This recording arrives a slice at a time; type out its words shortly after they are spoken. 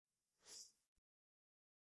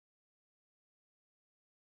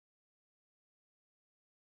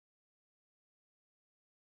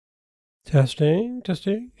Testing,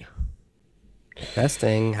 testing.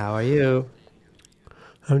 Testing. How are you?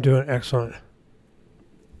 I'm doing excellent.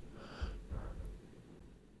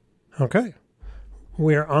 Okay,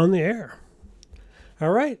 we are on the air.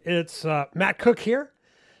 All right, it's Matt Cook here.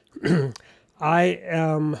 I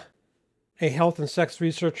am a health and sex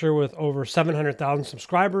researcher with over 700,000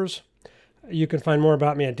 subscribers. You can find more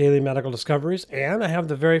about me at Daily Medical Discoveries, and I have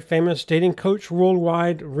the very famous dating coach,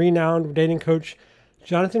 worldwide renowned dating coach,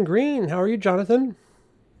 Jonathan Green. How are you, Jonathan?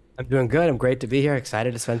 I'm doing good. I'm great to be here.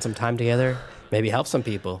 Excited to spend some time together. Maybe help some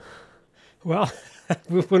people. Well,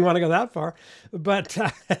 we wouldn't want to go that far, but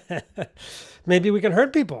maybe we can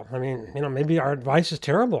hurt people. I mean, maybe our advice is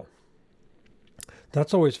terrible.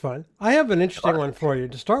 That's always fun. I have an interesting one for you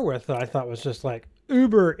to start with that I thought was just like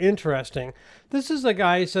uber interesting. This is a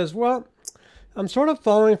guy who says, well, I'm sort of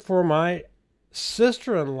falling for my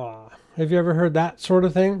sister-in-law. Have you ever heard that sort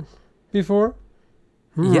of thing before?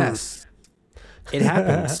 Yes, it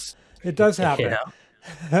happens. It does happen.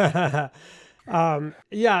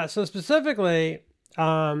 Yeah. So specifically,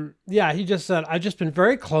 he just said, I've just been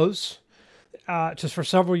very close just for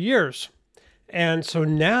several years. And so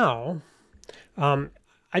now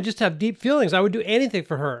I just have deep feelings. I would do anything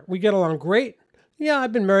for her. We get along great. Yeah,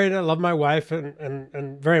 I've been married and I love my wife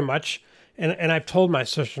and very much. And I've told my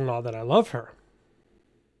sister-in-law that I love her.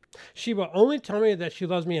 She will only tell me that she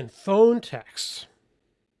loves me in phone texts.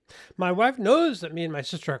 My wife knows that me and my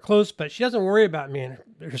sister are close, but she doesn't worry about me and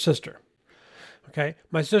her sister. Okay,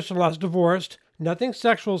 my sister-in-law's divorced. Nothing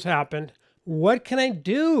sexual's happened. What can I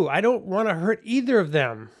do? I don't want to hurt either of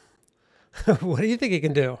them. What do you think you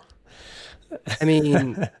can do? I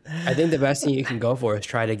mean, I think the best thing you can go for is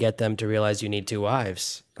try to get them to realize you need two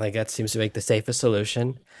wives. Like that seems to make the safest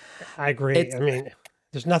solution. I agree.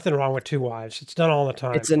 There's nothing wrong with two wives. It's done all the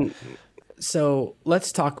time. So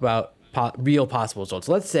let's talk about real possible results.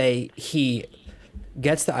 Let's say he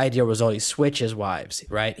gets the ideal result. He switches wives,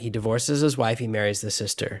 right? He divorces his wife. He marries the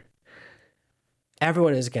sister.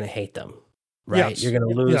 Everyone is going to hate them, right? Yes. You're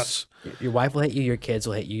going to lose. Yes. Your wife will hate you. Your kids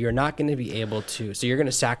will hate you. You're not going to be able to. So you're going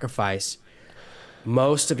to sacrifice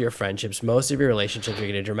most of your friendships, most of your relationships. You're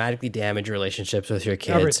going to dramatically damage your relationships with your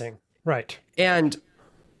kids. Everything. Right. And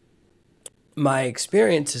my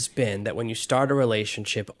experience has been that when you start a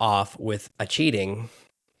relationship off with a cheating,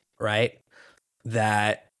 right,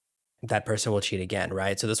 that person will cheat again,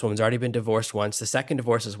 right? So this woman's already been divorced once. The second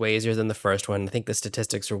divorce is way easier than the first one. I think the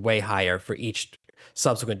statistics are way higher for each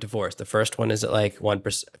subsequent divorce. The first one is at like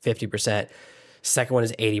 50%. Second one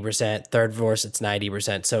is 80%. Third divorce, it's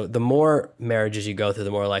 90%. So the more marriages you go through,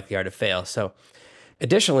 the more likely you are to fail. So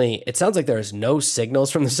additionally, it sounds like there's no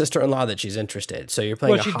signals from the sister-in-law that she's interested. So you're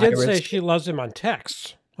playing she did say she loves him on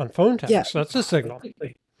text, on phone text. Yeah. So that's a signal.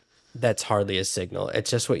 That's hardly a signal. It's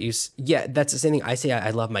just what you... Yeah, that's the same thing. I say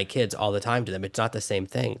I love my kids all the time to them. It's not the same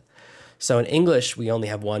thing. So in English, we only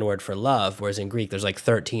have one word for love, whereas in Greek, there's like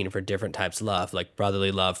 13 for different types of love, like brotherly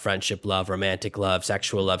love, friendship love, romantic love,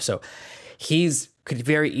 sexual love. So could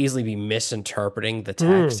very easily be misinterpreting the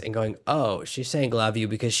text and going, oh, she's saying love you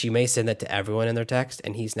because she may send that to everyone in their text.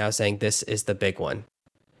 And he's now saying this is the big one.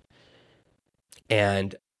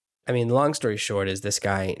 And I mean, the long story short is this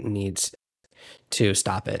guy needs to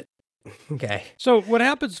stop it. Okay. So what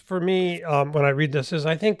happens for me when I read this is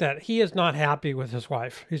I think that he is not happy with his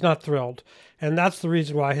wife. He's not thrilled. And that's the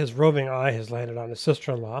reason why his roving eye has landed on his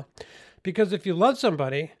sister-in-law. Because if you love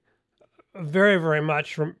somebody very, very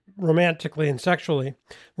much romantically and sexually,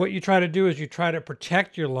 what you try to do is you try to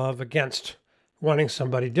protect your love against wanting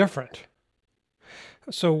somebody different.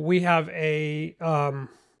 So we have a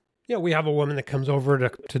woman that comes over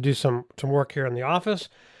to do some work here in the office.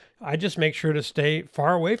 I just make sure to stay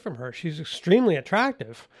far away from her. She's extremely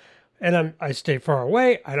attractive. And I stay far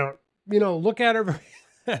away. I don't, look at her.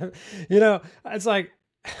 It's like,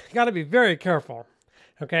 got to be very careful.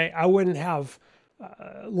 Okay. I wouldn't have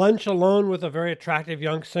lunch alone with a very attractive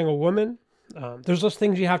young single woman. There's those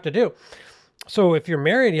things you have to do. So if you're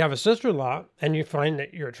married, you have a sister-in-law and you find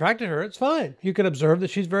that you're attracted to her, it's fine. You can observe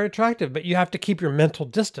that she's very attractive, but you have to keep your mental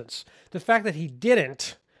distance. The fact that he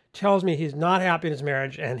didn't tells me he's not happy in his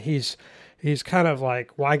marriage, and he's kind of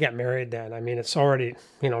like, why get married then? I mean, it's already,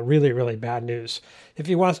 really, really bad news. If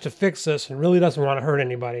he wants to fix this and really doesn't want to hurt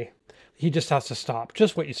anybody, he just has to stop.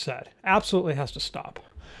 Just what you said. Absolutely has to stop.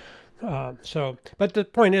 But the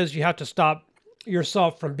point is, you have to stop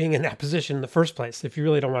yourself from being in that position in the first place if you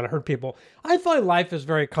really don't want to hurt people. I find life is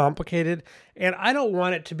very complicated, and I don't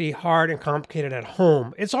want it to be hard and complicated at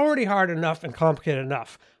home. It's already hard enough and complicated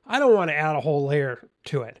enough. I don't want to add a whole layer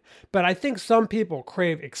to it. But I think some people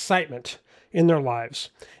crave excitement in their lives,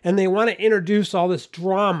 and they want to introduce all this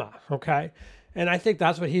drama, okay? And I think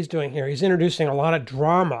that's what he's doing here. He's introducing a lot of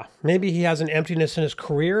drama. Maybe he has an emptiness in his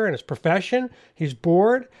career and his profession. He's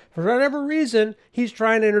bored. For whatever reason, he's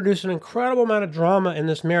trying to introduce an incredible amount of drama in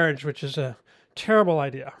this marriage, which is a terrible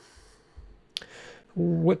idea.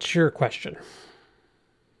 What's your question?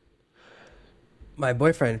 My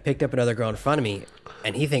boyfriend picked up another girl in front of me,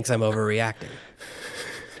 and he thinks I'm overreacting.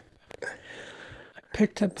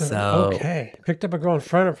 Picked up a girl in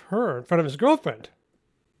front of his girlfriend.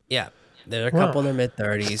 Yeah. They're a couple in their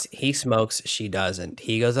mid-30s. He smokes, she doesn't.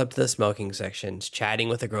 He goes up to the smoking sections, chatting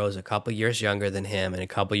with a girl who's a couple years younger than him and a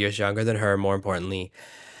couple years younger than her, more importantly.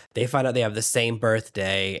 They find out they have the same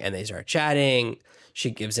birthday, and they start chatting.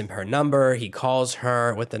 She gives him her number. He calls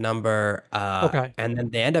her with the number, and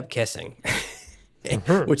then they end up kissing,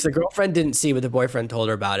 which the girlfriend didn't see, but the boyfriend told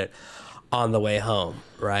her about it on the way home,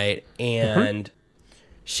 right? And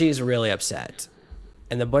she's really upset.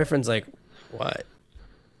 And the boyfriend's like, what?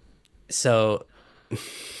 So,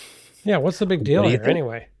 yeah, what's the big deal here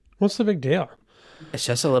anyway? What's the big deal? It's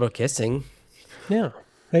just a little kissing. Yeah,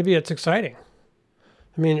 maybe it's exciting.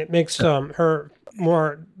 I mean, it makes her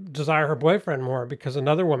more desire her boyfriend more because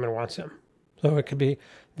another woman wants him. So it could be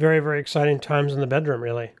very, very exciting times in the bedroom,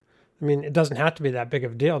 really. I mean, it doesn't have to be that big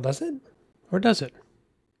of a deal, does it? Or does it?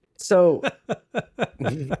 So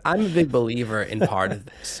I'm a big believer in part of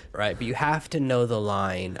this, right? But you have to know the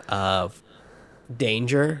line of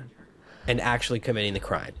danger and actually committing the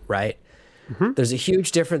crime, right? There's a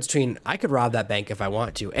huge difference between I could rob that bank if I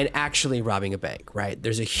want to and actually robbing a bank, right?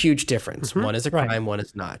 There's a huge difference. One is a crime, one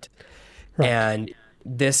is not. And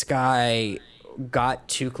this guy got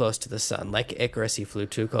too close to the sun. Like Icarus, he flew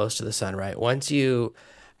too close to the sun, right? Once you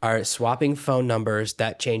are swapping phone numbers,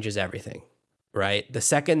 that changes everything, right? The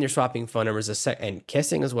second you're swapping phone numbers, and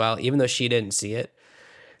kissing as well, even though she didn't see it.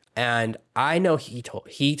 And I know he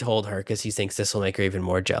told her because he thinks this will make her even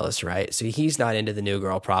more jealous, right? So he's not into the new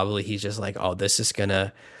girl, probably. He's just like, oh, this is going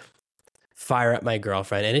to fire up my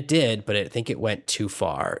girlfriend. And it did, but I think it went too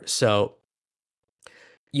far. So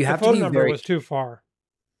you have to be the phone number was too far.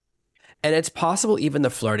 And it's possible even the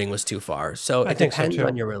flirting was too far. So it depends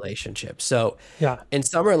on your relationship. So in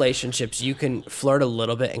some relationships, you can flirt a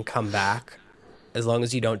little bit and come back as long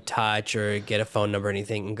as you don't touch or get a phone number or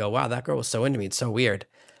anything and go, wow, that girl was so into me. It's so weird.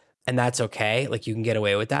 And that's okay. Like you can get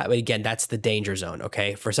away with that. But again, that's the danger zone.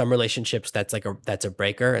 Okay. For some relationships, that's a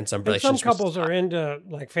breaker. And some relationships. Some couples are into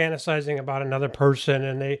like fantasizing about another person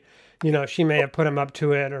and they, she may have put him up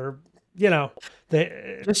to it or,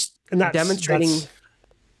 they just demonstrating.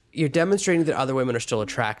 You're demonstrating that other women are still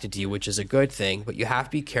attracted to you, which is a good thing, but you have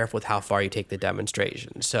to be careful with how far you take the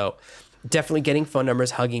demonstration. So definitely getting phone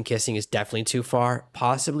numbers, hugging, kissing is definitely too far.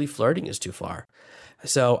 Possibly flirting is too far.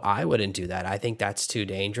 So I wouldn't do that. I think that's too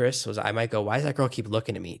dangerous. I might go, why does that girl keep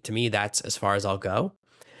looking at me? To me, that's as far as I'll go.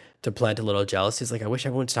 To plant a little jealousy. It's like, I wish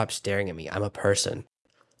everyone would stop staring at me. I'm a person,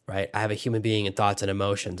 right? I have a human being and thoughts and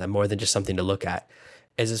emotions. I'm more than just something to look at.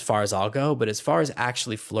 Is as far as I'll go. But as far as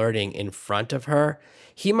actually flirting in front of her,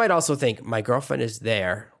 he might also think my girlfriend is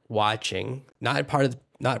there watching, not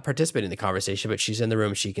participating in the conversation, but she's in the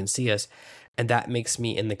room. She can see us. And that makes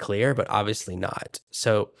me in the clear, but obviously not.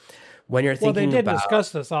 So when you're thinking they did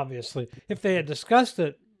discuss this, obviously. If they had discussed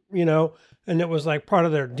it, and it was like part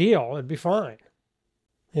of their deal, it'd be fine.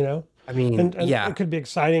 I mean, and it could be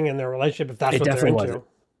exciting in their relationship if that's what they're into. Wasn't.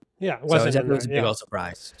 Yeah, it wasn't. So it was a big old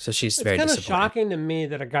surprise. So she's very disappointed. It's kind of shocking to me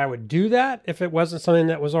that a guy would do that if it wasn't something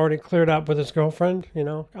that was already cleared up with his girlfriend.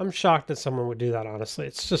 I'm shocked that someone would do that. Honestly,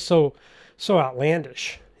 it's just so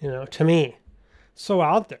outlandish. To me, so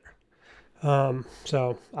out there.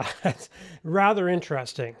 So it's rather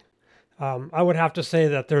interesting. I would have to say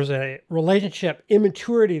that there's a relationship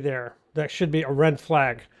immaturity there that should be a red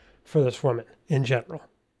flag for this woman in general.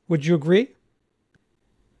 Would you agree?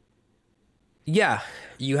 Yeah,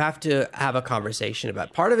 you have to have a conversation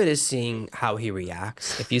about. Part of it is seeing how he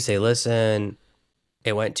reacts. If you say, "Listen,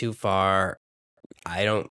 it went too far. I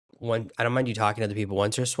don't mind you talking to other people.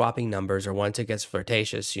 Once you're swapping numbers or once it gets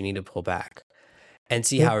flirtatious, you need to pull back and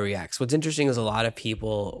see how he reacts." What's interesting is a lot of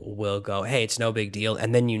people will go, "Hey, it's no big deal,"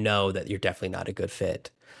 and then you know that you're definitely not a good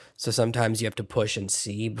fit. So sometimes you have to push and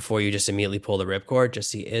see before you just immediately pull the ripcord.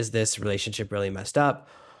 Just see, is this relationship really messed up?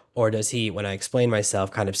 Or does he, when I explain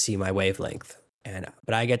myself, kind of see my wavelength?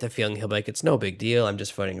 But I get the feeling he'll be like, it's no big deal. I'm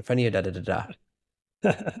just flirting in front of you, da-da-da-da.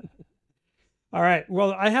 All right.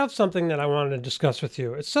 Well, I have something that I wanted to discuss with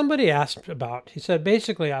you. It's somebody asked about. He said,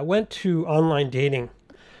 basically, I went to online dating.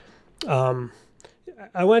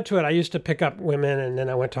 I went to it. I used to pick up women, and then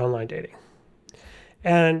I went to online dating.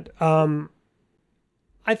 And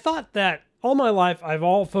I thought that all my life, I've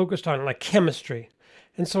all focused on like chemistry.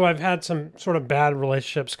 And so I've had some sort of bad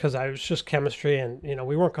relationships because I was just chemistry and,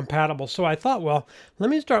 we weren't compatible. So I thought, well, let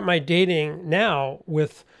me start my dating now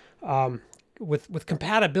with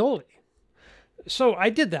compatibility. So I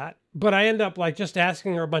did that, but I end up like just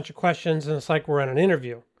asking her a bunch of questions and it's like we're in an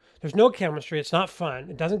interview. There's no chemistry. It's not fun.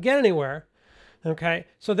 It doesn't get anywhere. Okay.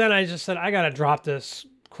 So then I just said, I got to drop this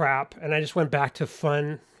crap. And I just went back to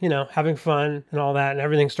fun, having fun and all that. And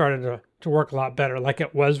everything started to work a lot better, like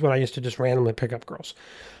it was when I used to just randomly pick up girls.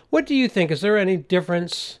 What do you think? Is there any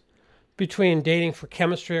difference between dating for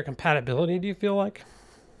chemistry or compatibility, do you feel like?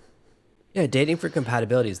 Yeah, dating for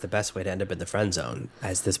compatibility is the best way to end up in the friend zone,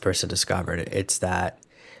 as this person discovered.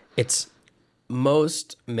 It's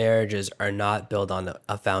most marriages are not built on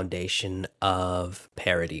a foundation of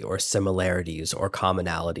parity or similarities or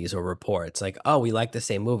commonalities or rapport. It's like, oh, we like the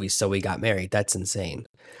same movies, so we got married. That's insane.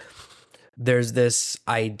 There's this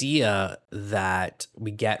idea that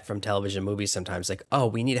we get from television movies sometimes, like, oh,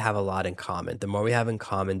 we need to have a lot in common. The more we have in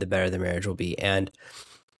common, the better the marriage will be. And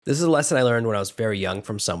this is a lesson I learned when I was very young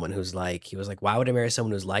from someone who's like, he was like, why would I marry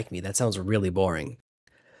someone who's like me? That sounds really boring.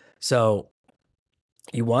 So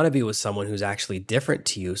you want to be with someone who's actually different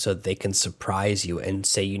to you so that they can surprise you and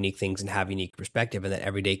say unique things and have unique perspective, and that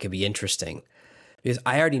every day could be interesting. Because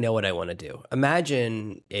I already know what I want to do.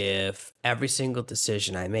 Imagine if every single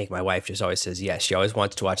decision I make, my wife just always says yes. She always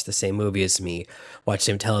wants to watch the same movie as me, watch the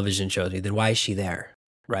same television shows as me. Then why is she there?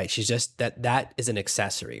 Right? She's just that is an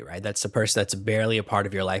accessory, right? That's a person that's barely a part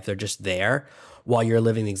of your life. They're just there while you're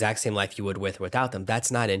living the exact same life you would with or without them.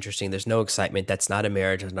 That's not interesting. There's no excitement. That's not a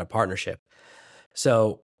marriage. It's not a partnership.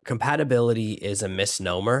 So compatibility is a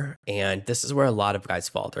misnomer, and this is where a lot of guys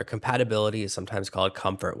falter. Compatibility is sometimes called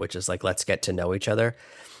comfort, which is like, let's get to know each other.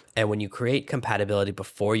 And when you create compatibility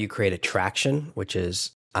before you create attraction, which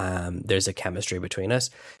is there's a chemistry between us,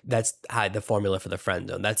 that's the formula for the friend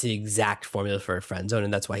zone. That's the exact formula for a friend zone.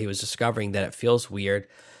 And that's why he was discovering that it feels weird,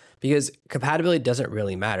 because compatibility doesn't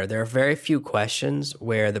really matter. There are very few questions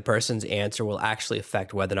where the person's answer will actually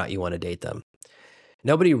affect whether or not you want to date them.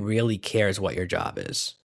 Nobody really cares what your job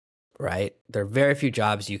is, right? There are very few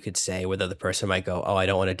jobs you could say where the other person might go, oh, I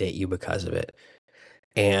don't want to date you because of it.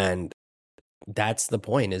 And that's the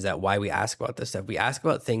point, is that why we ask about this stuff. We ask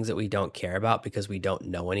about things that we don't care about because we don't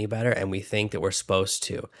know any better, and we think that we're supposed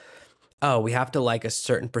to. Oh, we have to like a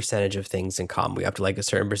certain percentage of things in common. We have to like a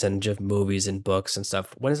certain percentage of movies and books and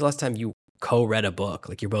stuff. When is the last time you co-read a book?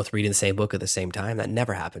 Like, you're both reading the same book at the same time? That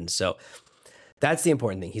never happens. So that's the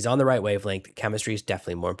important thing. He's on the right wavelength. Chemistry is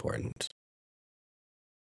definitely more important.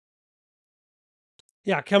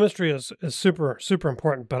 Yeah, chemistry is super, super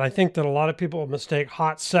important. But I think that a lot of people mistake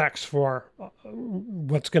hot sex for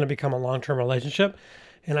what's going to become a long-term relationship.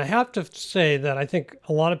 And I have to say that I think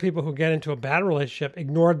a lot of people who get into a bad relationship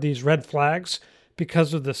ignored these red flags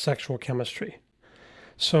because of the sexual chemistry.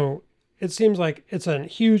 So it seems like it's a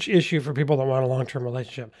huge issue for people that want a long-term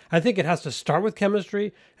relationship. I think it has to start with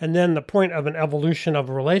chemistry, and then the point of an evolution of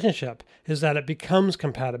a relationship is that it becomes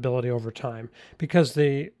compatibility over time, because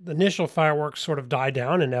the initial fireworks sort of die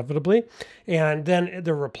down inevitably, and then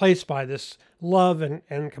they're replaced by this love and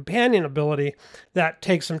companionability that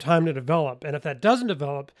takes some time to develop. And if that doesn't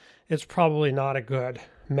develop, it's probably not a good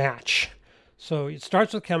match. So it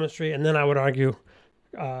starts with chemistry, and then I would argue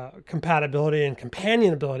compatibility and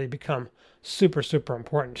companionability become super, super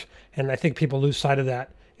important. And I think people lose sight of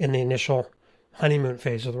that in the initial honeymoon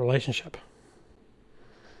phase of the relationship.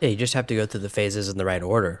 Yeah, you just have to go through the phases in the right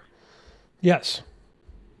order. Yes.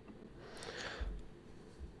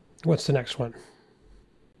 What's the next one?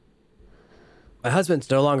 My husband's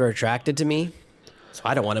no longer attracted to me, so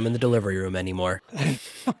I don't want him in the delivery room anymore.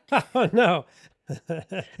 Oh, no.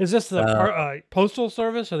 Is this the postal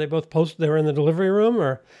service? Are they both they were in the delivery room,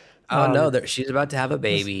 or? Oh, no, she's about to have a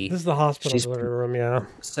baby. This is the hospital delivery room, yeah.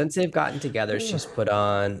 Since they've gotten together, she's put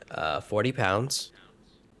on 40 pounds.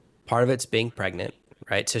 Part of it's being pregnant,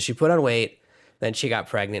 right? So she put on weight, then she got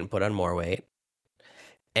pregnant and put on more weight.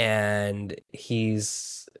 And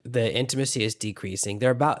the intimacy is decreasing.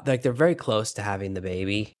 They're very close to having the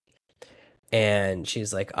baby. And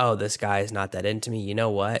she's like, oh, this guy is not that into me. You know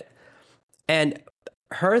what? And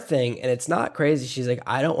her thing, and it's not crazy, she's like,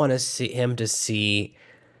 I don't want to see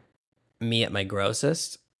me at my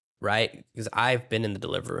grossest, right? Because I've been in the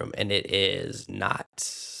delivery room and it is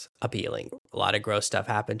not appealing. A lot of gross stuff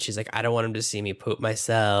happens. She's like, I don't want him to see me poop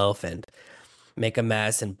myself and make a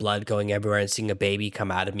mess and blood going everywhere and seeing a baby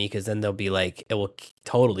come out of me, because then they'll be like, it will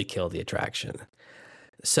totally kill the attraction.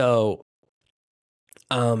 So,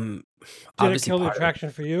 did it kill the attraction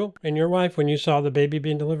for you and your wife when you saw the baby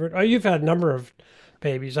being delivered? Oh, you've had a number of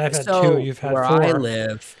babies. I've had two. You've had where 4. I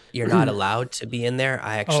live, you're not allowed to be in there.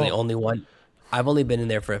 I actually only want I've only been in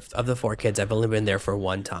there of the 4 kids, I've only been there for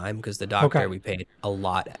one time because the doctor, Okay. we paid a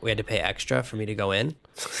lot. We had to pay extra for me to go in.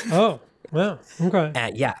 Oh, wow. Okay.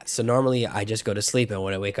 And yeah, so normally I just go to sleep, and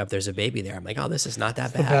when I wake up, there's a baby there. I'm like, oh, this is not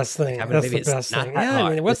that The bad. best Like thing. having a That's baby the is best not thing. that Yeah, I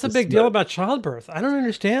hard. mean, what's This the is big deal smooth. about childbirth? I don't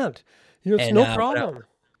understand. It's And no whatever. problem.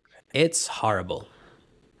 It's horrible.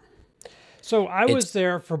 So I was It's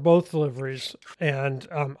there for both deliveries, and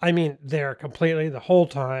I mean, there completely the whole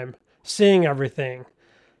time, seeing everything.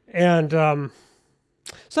 And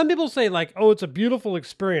some people say like, "Oh, it's a beautiful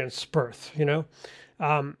experience, birth," and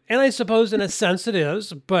I suppose in a sense it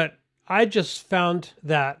is. But I just found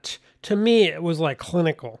that to me it was like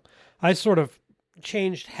clinical. I sort of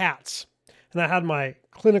changed hats, and I had my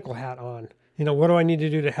clinical hat on. What do I need to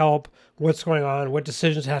do to help? What's going on? What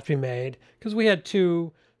decisions have to be made? Because we had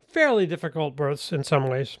two fairly difficult births in some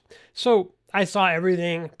ways. So I saw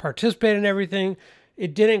everything, participated in everything.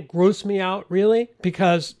 It didn't gross me out really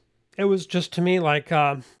because it was just to me like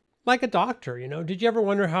a doctor. Did you ever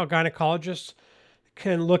wonder how gynecologists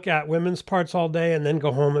can look at women's parts all day and then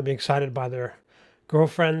go home and be excited by their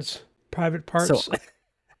girlfriend's private so parts?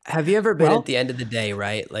 have you ever been at Well, the end of the day,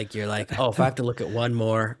 right? Like you're like, oh, if I have to look at one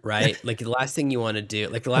more, right? Like the last thing you want to do,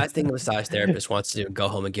 like the last thing a massage therapist wants to do, go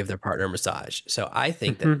home and give their partner a massage. So I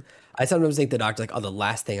think that I sometimes think the doctor's like, oh, the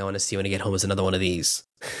last thing I want to see when I get home is another one of these.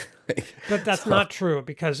 but that's So not true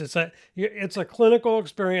because it's a clinical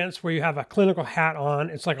experience where you have a clinical hat on.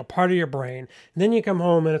 It's like a part of your brain. And then you come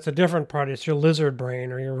home and it's a different part. It's your lizard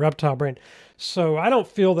brain or your reptile brain. So I don't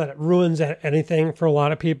feel that it ruins anything for a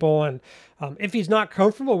lot of people. And if he's not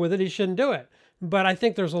comfortable with it, he shouldn't do it. But I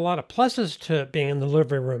think there's a lot of pluses to being in the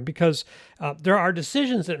delivery room because there are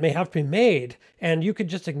decisions that may have to be made, and you could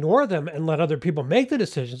just ignore them and let other people make the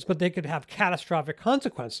decisions, but they could have catastrophic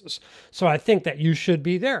consequences. So I think that you should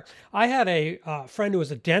be there. I had a friend who was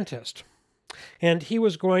a dentist, and he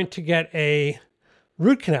was going to get a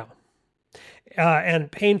root canal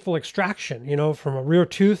and painful extraction, from a rear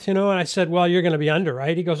tooth, and I said, well, you're going to be under,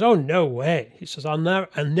 right? He goes, oh, no way. He says, I'll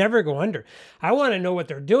never go under. I want to know what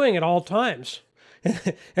they're doing at all times.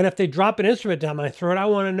 And if they drop an instrument down my throat, I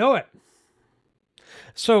want to know it.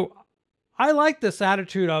 So I like this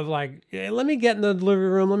attitude of like, "Yeah, let me get in the delivery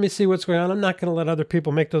room. Let me see what's going on. I'm not going to let other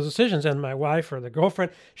people make those decisions." And my wife or the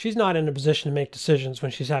girlfriend, she's not in a position to make decisions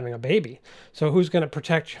when she's having a baby. So who's going to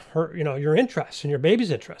protect her, your interests and your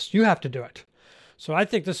baby's interests? You have to do it. So I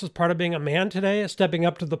think this is part of being a man today, stepping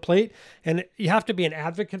up to the plate. And you have to be an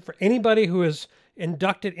advocate for anybody who is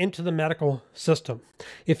inducted into the medical system.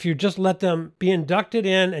 If you just let them be inducted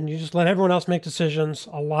in and you just let everyone else make decisions,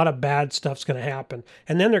 a lot of bad stuff's going to happen.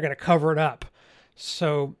 And then they're going to cover it up.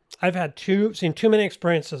 So I've seen too many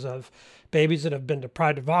experiences of babies that have been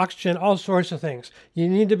deprived of oxygen, all sorts of things. You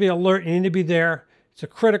need to be alert. You need to be there. It's a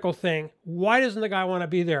critical thing. Why doesn't the guy want to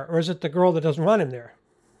be there? Or is it the girl that doesn't want him there?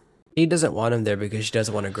 he doesn't want him there because she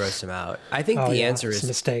doesn't want to gross him out. I think Oh the yeah, answer it's a is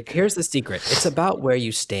mistake. here's the secret. It's about where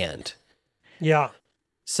you stand. Yeah.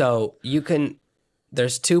 So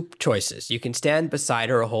there's two choices. You can stand beside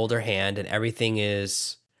her or hold her hand and everything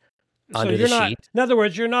is So under the you're not, sheet. in other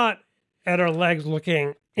words, you're not at her legs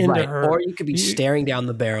looking into Right. her. Or you could be You- staring down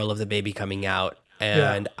the barrel of the baby coming out.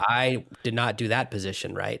 Yeah. And I did not do that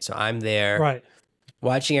position, right? So I'm there Right.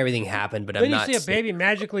 watching everything happen, but I'm Then you not see a baby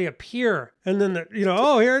magically appear, and then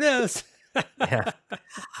oh, here it is. Yeah.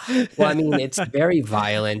 Well, I mean, it's very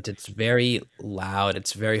violent. It's very loud.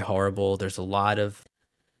 It's very horrible. There's a lot of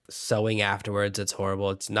sewing afterwards. It's horrible.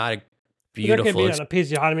 It's not a There beautiful can be an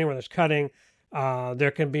episiotomy where there's cutting.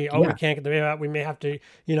 There can be, we Yeah. can't get the baby out. We may have to,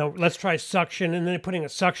 let's try suction, and then putting a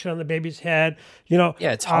suction on the baby's head. Yeah,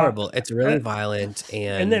 it's horrible. It's really and- violent,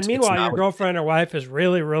 And then it's meanwhile, not your what- girlfriend or wife is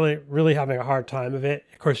really, really, really having a hard time of it.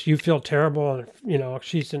 Of course, you feel terrible, and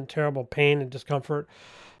she's in terrible pain and discomfort.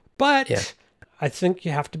 But Yeah. I think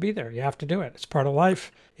you have to be there. You have to do it. It's part of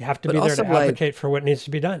life. You have to But be there also, to like, advocate for what needs to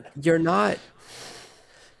be done.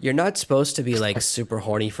 you're not supposed to be like super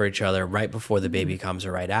horny for each other right before the baby comes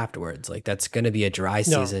or right afterwards. Like that's going to be a dry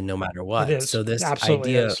No, season no matter what. is. So this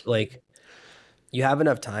Absolutely idea, is. like you have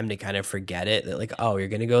enough time to kind of forget it that like, oh, you're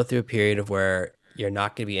going to go through a period of where you're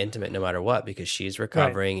not going to be intimate no matter what because she's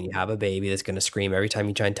recovering and you have a baby that's going to scream every time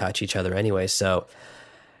you try and touch each other anyway. So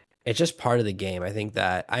it's just part of the game. I think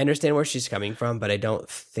that I understand where she's coming from, but I don't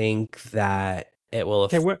think that it will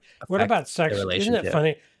Okay, what affect about the sex? Isn't it relationship.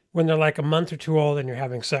 funny when they're like a month or two old and you're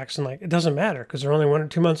having sex and like it doesn't matter because they're only 1 or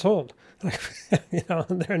 2 months old. Like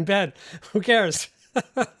they're in bed. Who cares?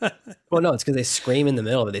 Well, no, it's because they scream in the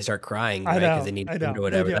middle of it. They start crying, I right? know. Because they need I food or know. They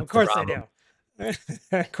whatever. do. That's Of course the they problem.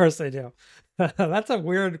 do. Of course they do. That's a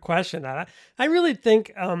weird question. I really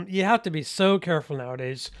think you have to be so careful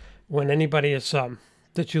nowadays when anybody is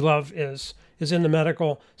that you love is in the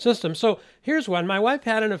medical system. So here's one. My wife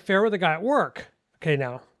had an affair with a guy at work. Okay,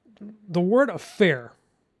 now, the word affair,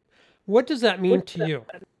 what does that mean to you?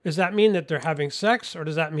 Does that mean that they're having sex, or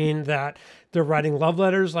does that mean that they're writing love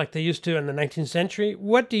letters like they used to in the 19th century?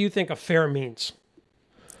 What do you think affair means?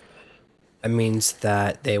 It means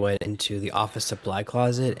that they went into the office supply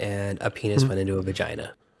closet and a penis went into a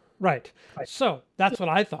vagina. Right. So that's what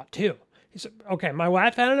I thought too. He said, okay, my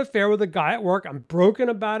wife had an affair with a guy at work. I'm broken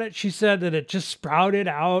about it. She said that it just sprouted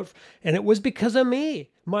out, and it was because of me,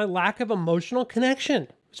 my lack of emotional connection.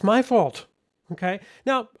 It's my fault. Okay.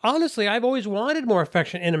 Now, honestly, I've always wanted more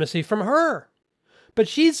affection, intimacy from her. But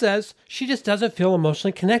she says she just doesn't feel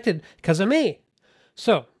emotionally connected because of me.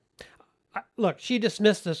 So, look, she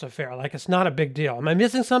dismissed this affair like it's not a big deal. Am I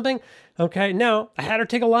missing something? Okay. Now, I had her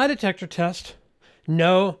take a lie detector test.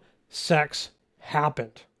 No sex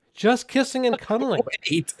happened. Just kissing and cuddling.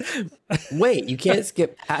 Wait, you can't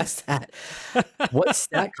skip past that. What's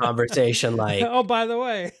that conversation like? Oh, by the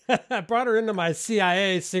way, I brought her into my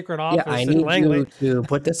CIA secret office I in need Langley. you to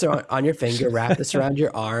put this on your finger, wrap this around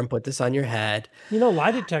your arm, put this on your head.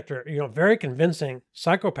 Lie detector, very convincing.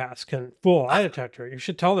 Psychopaths can fool a lie detector. You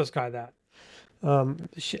should tell this guy that. To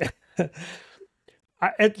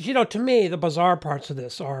me, the bizarre parts of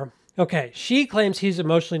this are, okay, she claims he's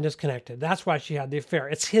emotionally disconnected. That's why she had the affair.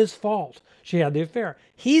 It's his fault she had the affair.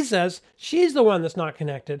 He says she's the one that's not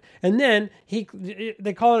connected. And then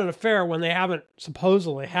they call it an affair when they haven't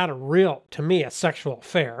supposedly had to me, a sexual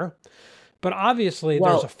affair. But obviously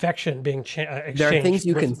there's affection being exchanged. There are things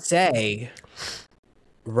you can say,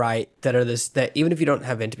 right, that even if you don't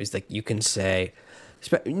have intimacy, like you can say,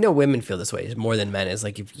 women feel this way more than men. Is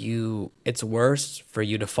like it's worse for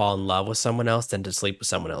you to fall in love with someone else than to sleep with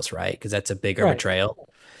someone else, right? Because that's a bigger betrayal.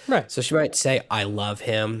 Right. So she might say, I love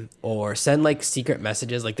him, or send like secret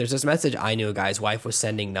messages. Like there's this message I knew a guy's wife was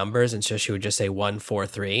sending numbers, and so she would just say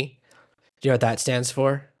 143. Do you know what that stands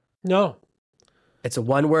for? No. It's a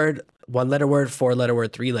one letter word, 4-letter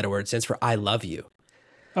word, 3-letter word. It stands for I love you.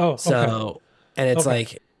 Oh, so, okay. And it's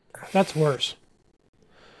like, that's worse.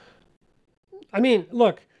 I mean,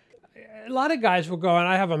 look, a lot of guys will go, and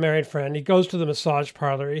I have a married friend, he goes to the massage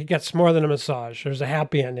parlor, he gets more than a massage. There's a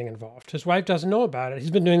happy ending involved. His wife doesn't know about it.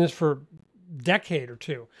 He's been doing this for a decade or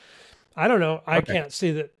two. I don't know. I can't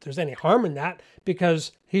see that there's any harm in that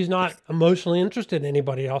because he's not emotionally interested in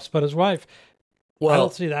anybody else but his wife. Well, I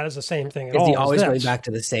don't see that as the same thing at all. Is he always going back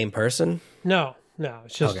to the same person? No,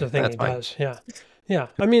 it's just the thing he does. Yeah.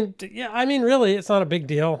 I mean, really, it's not a big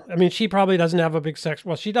deal. I mean, she probably doesn't have a big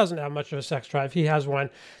she doesn't have much of a sex drive. He has one.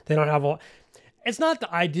 They don't have it's not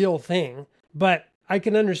the ideal thing, but I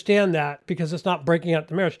can understand that because it's not breaking up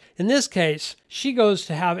the marriage. In this case, she goes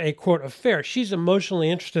to have a, quote, affair. She's emotionally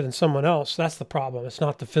interested in someone else. That's the problem. It's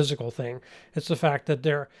not the physical thing. It's the fact that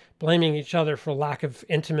they're blaming each other for lack of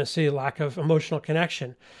intimacy, lack of emotional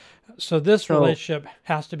connection. So this relationship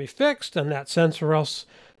has to be fixed in that sense, or else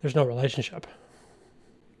there's no relationship.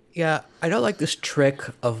 Yeah, I don't like this trick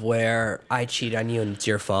of where I cheat on you and it's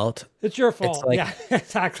your fault. It's your fault. Yeah,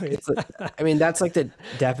 exactly. That's like the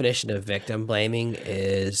definition of victim blaming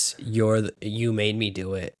is you made me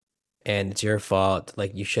do it and it's your fault.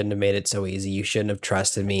 Like you shouldn't have made it so easy. You shouldn't have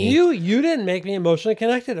trusted me. You didn't make me emotionally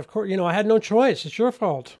connected. Of course, I had no choice. It's your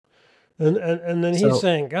fault. And then he's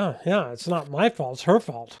saying, oh, yeah, it's not my fault. It's her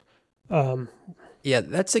fault. Yeah,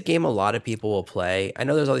 that's a game a lot of people will play. I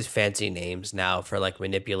know there's all these fancy names now for like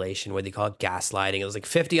manipulation where they call it gaslighting. There's like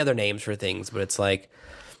 50 other names for things, but it's like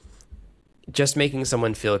just making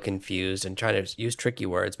someone feel confused and trying to use tricky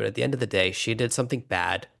words. But at the end of the day, she did something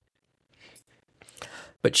bad.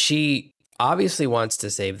 But she obviously wants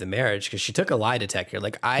to save the marriage because she took a lie detector.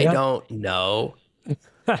 Like, I don't know.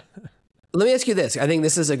 Let me ask you this. I think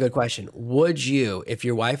this is a good question. Would you, if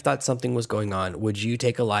your wife thought something was going on, would you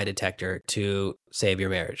take a lie detector to save your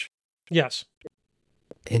marriage? Yes.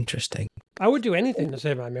 Interesting. I would do anything to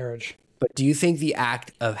save my marriage. But do you think the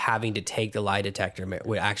act of having to take the lie detector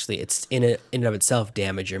would actually, it's in and of itself,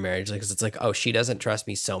 damage your marriage? Because it's like, oh, she doesn't trust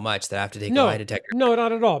me so much that I have to take a lie detector. No,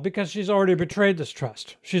 not at all. Because she's already betrayed this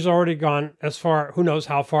trust. She's already gone as far, who knows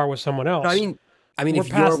how far, with someone else. No, I mean, if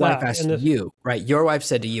your wife asked you, right, your wife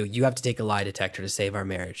said to you, you have to take a lie detector to save our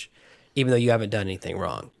marriage, even though you haven't done anything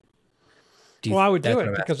wrong. I would do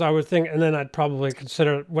it because I would think, and then I'd probably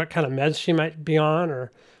consider what kind of meds she might be on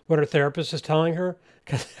or what her therapist is telling her.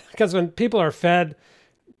 Because when people are fed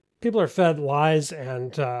lies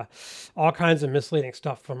and all kinds of misleading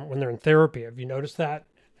stuff from when they're in therapy. Have you noticed that?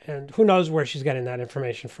 And who knows where she's getting that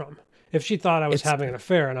information from. If she thought I was having an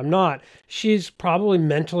affair and I'm not, she's probably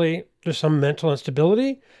there's some mental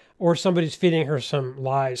instability or somebody's feeding her some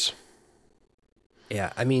lies.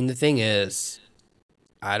 Yeah, I mean, the thing is,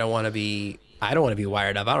 I don't want to be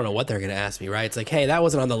wired up. I don't know what they're going to ask me, right? It's like, hey, that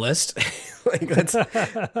wasn't on the list. Like, that's,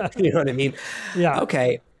 you know what I mean? Yeah.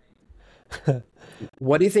 Okay.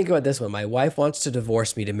 What do you think about this one? My wife wants to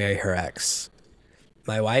divorce me to marry her ex.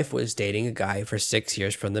 My wife was dating a guy for 6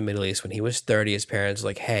 years from the Middle East. When he was 30, his parents were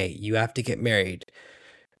like, hey, you have to get married.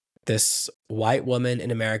 This white woman in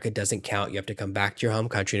America doesn't count. You have to come back to your home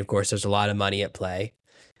country. And of course, there's a lot of money at play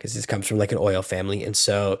because this comes from like an oil family. And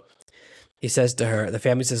so he says to her, the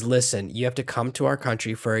family says, listen, you have to come to our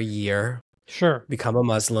country for a year, Sure. become a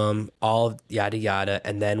Muslim, all yada yada,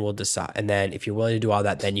 and then we'll decide. And then if you're willing to do all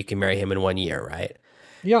that, then you can marry him in 1 year, right?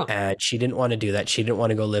 Yeah. And she didn't want to do that. She didn't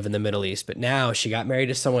want to go live in the Middle East. But now she got married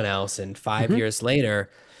to someone else. And 5 years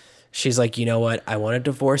later, she's like, you know what? I want to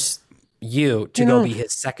divorce you to go be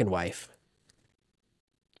his second wife.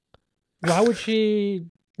 Why would she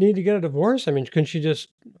need to get a divorce? I mean, couldn't she just,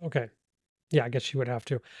 okay. Yeah, I guess she would have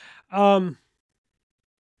to. I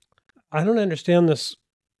don't understand this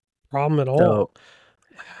problem at all. So,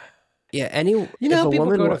 yeah, You know how people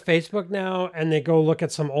go to Facebook now and they go look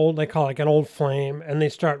at some old, they call it like an old flame, and they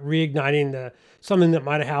start reigniting something that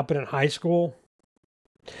might have happened in high school.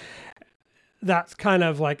 That's kind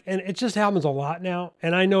of like, and it just happens a lot now.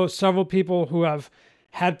 And I know several people who have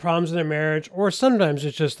had problems in their marriage, or sometimes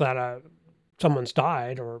it's just that someone's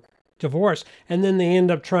died or divorced, and then they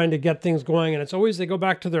end up trying to get things going. And it's always, they go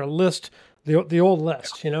back to their list, the old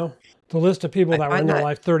list, you know, the list of people that were in their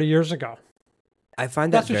life 30 years ago. I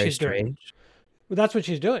find that That's what very she's doing. strange. Well, that's what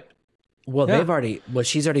she's doing. Well, Yeah.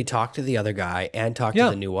 she's already talked to the other guy and talked to Yeah.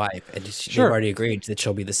 the new wife, and they've Sure. already agreed that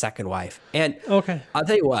she'll be the second wife. And Okay. I'll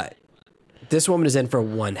tell you what, this woman is in for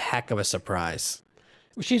one heck of a surprise.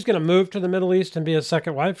 She's going to move to the Middle East and be a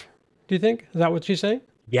second wife. Do you think? Is that what she's saying?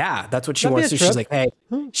 Yeah, that's what she That'd be wants a to. She's trip. like,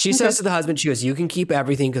 hey, she Okay. says to the husband, she goes, you can keep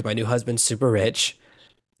everything because my new husband's super rich.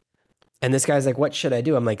 And this guy's like, what should I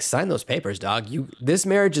do? I'm like, sign those papers, dog. This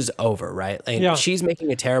marriage is over, right? And Yeah. she's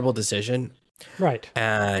making a terrible decision. Right.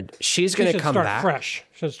 And she's She going to should come start back. fresh.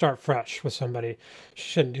 Should start fresh with somebody. She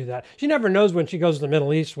shouldn't do that. She never knows when she goes to the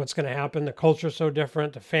Middle East what's going to happen. The culture's so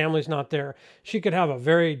different. The family's not there. She could have a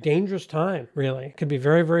very dangerous time, really. It could be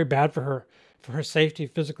very, very bad for her safety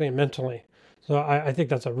physically and mentally. So I think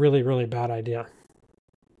that's a really, really bad idea.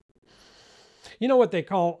 You know what they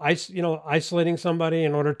call isolating somebody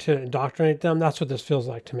in order to indoctrinate them? That's what this feels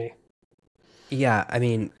like to me. Yeah, I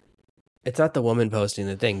mean, it's not the woman posting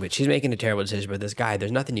the thing, but she's making a terrible decision. But this guy,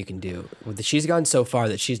 there's nothing you can do. She's gone so far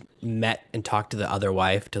that she's met and talked to the other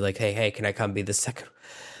wife to like, hey, can I come be the second?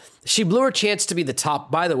 She blew her chance to be the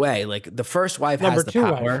top. By the way, like the first wife has the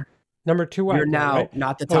power. Number two wife. You're now right?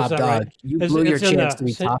 not the Oh, is top that dog. right? You blew your It's in chance to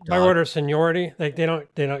be top by dog. order of seniority. Like they don't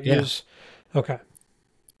Yeah. use. Okay.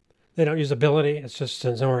 They don't use ability. It's just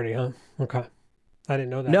seniority, huh? Okay. I didn't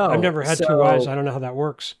know that. No, I've never had two wives. I don't know how that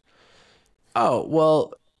works. Oh,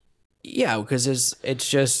 well, yeah, because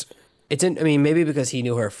it's in, I mean, maybe because he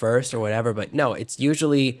knew her first or whatever, but no, it's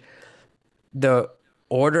usually the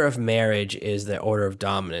order of marriage is the order of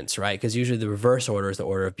dominance, right? Because usually the reverse order is the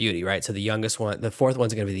order of beauty, right? So the youngest one, the fourth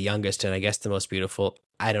one's going to be the youngest, and I guess the most beautiful.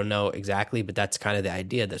 I don't know exactly, but that's kind of the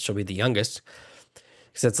idea that she'll be the youngest.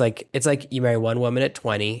 So it's like you marry one woman at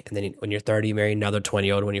 20, and then when you're 30, you marry another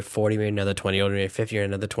 20-year-old. When you're 40, you marry another 20-year-old. When you're 50, you're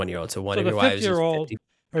another 20-year-old. So one So of the your wives is 50-year-old 50,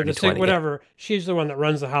 or the 20, whatever, she's the one that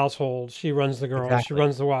runs the household. She runs the girls. She Exactly.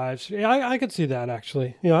 runs the wives. Yeah, I could see that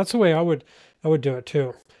actually. You know, that's the way I would do it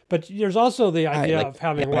too. But there's also the idea like, of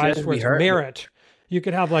having yeah, wives that'd where be it's her. merit. You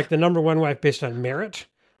could have like the number one wife based on merit.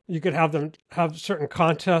 You could have them have certain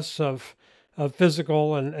contests of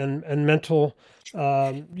physical and mental,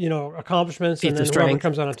 accomplishments, and Feats then of whoever strength.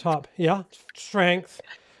 comes on top. Yeah, strength.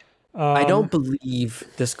 I don't believe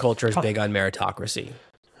this culture is big on meritocracy.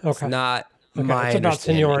 It's Okay. not Okay, my it's about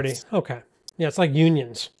seniority. understanding. Okay. Yeah, it's like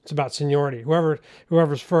unions. It's about seniority.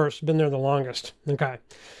 Whoever's first, been there the longest. Okay.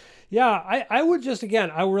 Yeah, I would just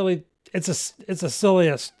again, it's the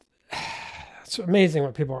silliest. It's amazing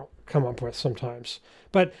what people come up with sometimes.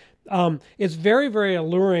 But it's very, very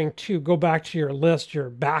alluring to go back to your list, your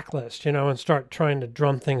backlist, and start trying to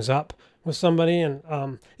drum things up with somebody.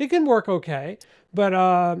 And it can work okay, but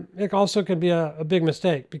it also can be a big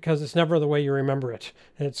mistake because it's never the way you remember it.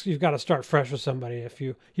 And you've got to start fresh with somebody. If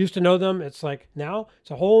you used to know them, it's like now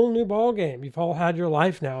it's a whole new ball game. You've all had your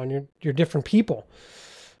life now, and you're different people.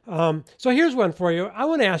 So here's one for you. I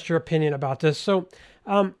want to ask your opinion about this. So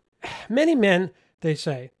many men, they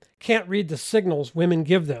say, can't read the signals women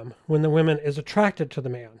give them when the woman is attracted to the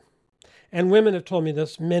man. And women have told me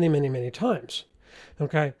this many, many, many times.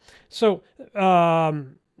 Okay. So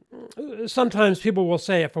sometimes people will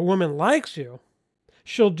say if a woman likes you,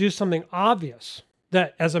 she'll do something obvious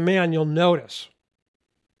that as a man you'll notice.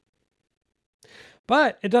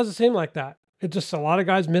 But it doesn't seem like that. It just, a lot of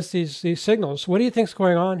guys miss these signals. What do you think's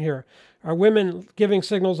going on here? Are women giving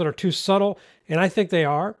signals that are too subtle? And I think they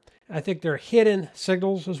are. I think they're hidden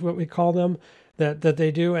signals is what we call them that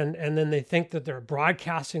they do. And then they think that they're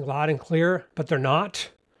broadcasting loud and clear, but they're not.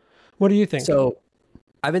 What do you think? So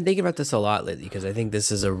I've been thinking about this a lot lately because I think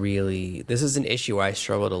this is an issue where I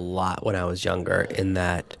struggled a lot when I was younger, in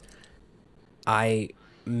that I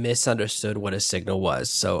misunderstood what a signal was.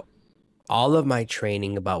 So all of my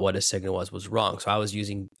training about what a signal was wrong. So I was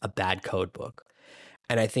using a bad code book.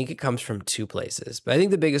 And I think it comes from two places. But I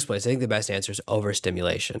think the biggest place, I think the best answer is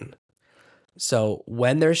overstimulation. So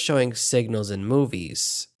when they're showing signals in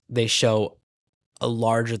movies, they show a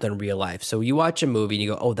larger than real life. So you watch a movie and you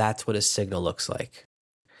go, oh, that's what a signal looks like.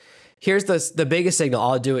 Here's the biggest signal.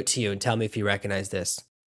 I'll do it to you and tell me if you recognize this.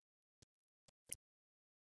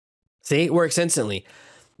 See, it works instantly.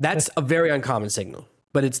 That's a very uncommon signal,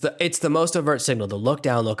 but it's the most overt signal. The look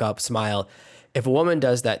down, look up, smile. If a woman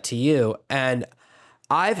does that to you, and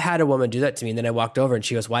I've had a woman do that to me, and then I walked over and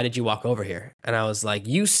she goes, why did you walk over here? And I was like,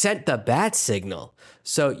 you sent the bat signal.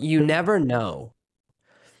 So you never know,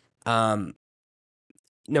 no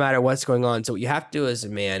matter what's going on. So what you have to do as a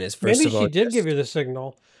man is, first of all, maybe she did give you the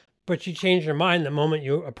signal, but she changed her mind the moment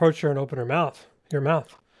you approach her and open your mouth.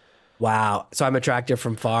 Wow. So I'm attractive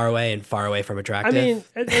from far away and far away from attractive. I mean,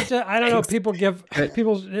 I don't know.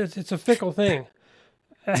 It's a fickle thing.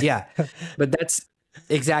 Yeah, but that's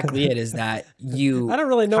exactly it, is that you... I don't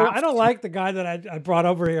really know. I don't like the guy that I brought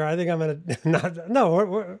over here. I think I'm going to not...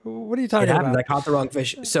 No, what are you talking about? I caught the wrong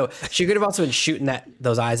fish. So she could have also been shooting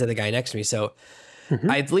those eyes at the guy next to me. So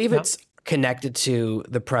I believe it's connected to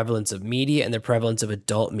the prevalence of media and the prevalence of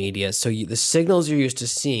adult media. So the signals you're used to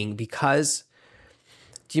seeing, because...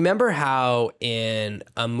 Do you remember how in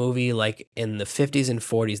a movie like in the 50s and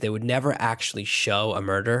 40s, they would never actually show a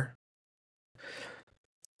murder?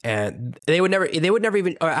 And they would never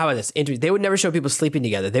even, or how about this? They would never show people sleeping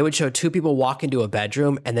together. They would show two people walk into a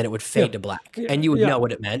bedroom and then it would fade to black. And you would know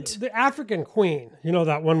what it meant. The African Queen, you know,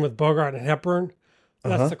 that one with Bogart and Hepburn?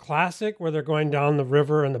 That's the classic where they're going down the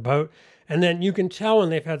river in the boat. And then you can tell when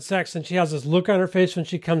they've had sex, and she has this look on her face when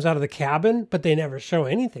she comes out of the cabin, but they never show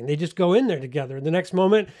anything. They just go in there together. The next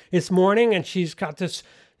moment, it's morning, and she's got this,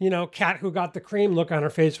 cat who got the cream look on her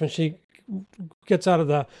face when she gets out of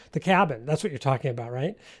the cabin. That's what you're talking about,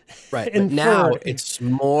 right? Right. But now it's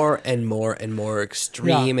more and more and more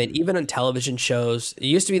extreme. Yeah. And even on television shows, it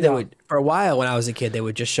used to be they would, for a while when I was a kid, they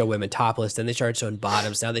would just show women topless. Then they started showing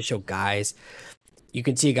bottoms. Now they show guys. You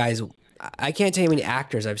can see guys... I can't tell you how many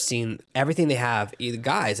actors I've seen. Everything they have, either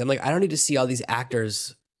guys. I'm like, I don't need to see all these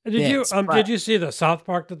actors. Did you see the South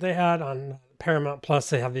Park that they had on Paramount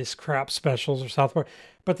Plus? They have these crap specials of South Park,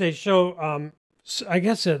 but they show. I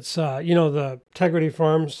guess it's the Integrity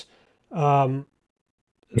Farms.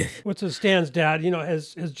 What's his Stan's dad?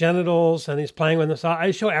 His genitals, and he's playing with the saw.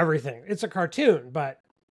 I show everything. It's a cartoon, but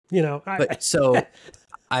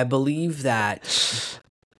I believe that.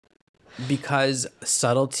 Because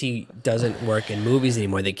subtlety doesn't work in movies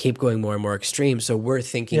anymore, they keep going more and more extreme. So we're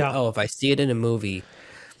thinking, if I see it in a movie,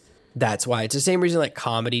 that's why. It's the same reason like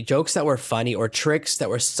comedy, jokes that were funny or tricks that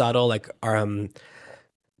were subtle, like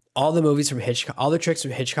all the movies from Hitchcock, all the tricks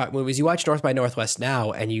from Hitchcock movies. You watch North by Northwest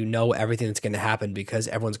now and you know everything that's going to happen because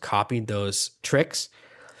everyone's copied those tricks.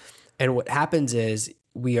 And what happens is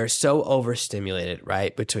we are so overstimulated,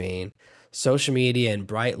 right, between social media and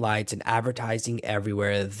bright lights and advertising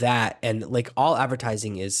everywhere and like all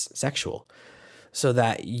advertising is sexual, so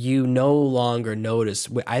that you no longer notice.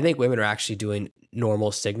 I think women are actually doing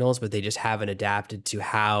normal signals, but they just haven't adapted to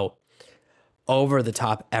how over the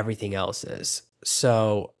top everything else is.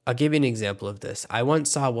 So I'll give you an example of this. I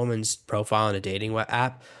once saw a woman's profile on a dating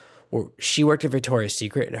app where she worked at Victoria's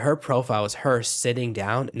Secret, and her profile was her sitting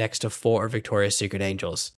down next to 4 Victoria's Secret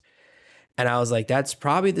angels. And I was like, that's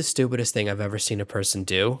probably the stupidest thing I've ever seen a person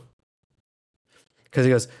do. Because he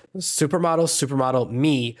goes, supermodel,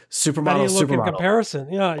 me, supermodel, how do you look supermodel. in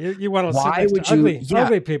comparison? Yeah, you want to sit Why next would to you?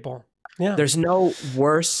 ugly people. Yeah, there's no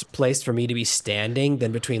worse place for me to be standing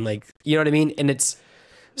than between, like, you know what I mean? And that's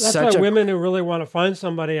why women who really want to find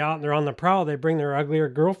somebody out and they're on the prowl, they bring their uglier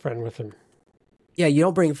girlfriend with them. Yeah, you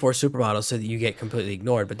don't bring 4 supermodels so that you get completely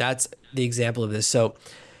ignored. But that's the example of this. So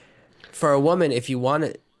for a woman, if you want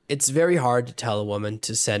to, it's very hard to tell a woman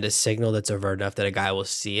to send a signal that's overt enough that a guy will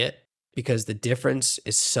see it, because the difference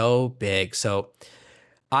is so big. So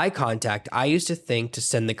eye contact, I used to think to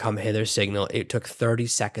send the come hither signal, it took 30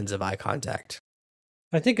 seconds of eye contact.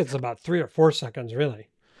 I think it's about 3 or 4 seconds, really.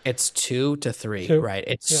 It's 2 to 3, Two. right?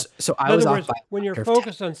 Yeah. So In I was other off words, by when a you're factor of 10.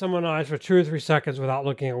 focused on someone's eyes for 2 or 3 seconds without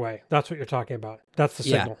looking away, that's what you're talking about. That's the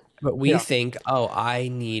Yeah. signal. But we Yeah. think, oh, I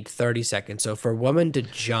need 30 seconds. So for a woman to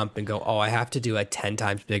jump and go, oh, I have to do a 10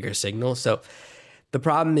 times bigger signal. So the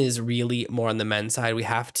problem is really more on the men's side. We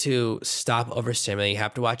have to stop overstimulating. You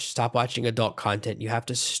have to stop watching adult content. You have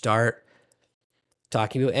to start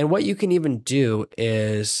talking to, and what you can even do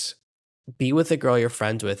is be with a girl you're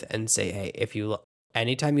friends with and say, hey,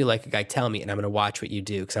 anytime you like a guy, tell me, and I'm going to watch what you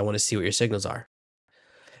do because I want to see what your signals are.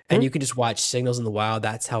 And you can just watch signals in the wild.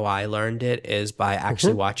 That's how I learned it, is by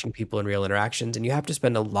actually watching people in real interactions. And you have to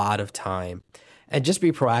spend a lot of time and just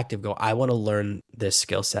be proactive. Go, I want to learn this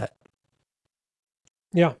skill set.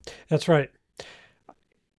 Yeah, that's right.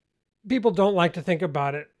 People don't like to think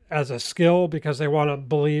about it as a skill because they want to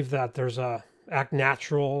believe that there's a act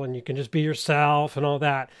natural and you can just be yourself and all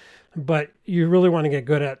that. But you really want to get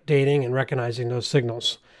good at dating and recognizing those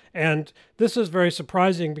signals. And this is very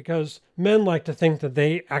surprising because men like to think that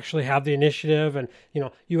they actually have the initiative and,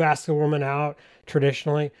 you ask the woman out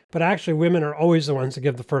traditionally, but actually women are always the ones that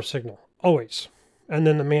give the first signal, always. And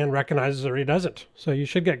then the man recognizes it or he doesn't. So you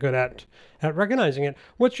should get good at recognizing it.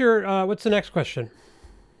 What's the next question?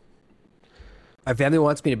 My family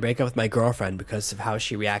wants me to break up with my girlfriend because of how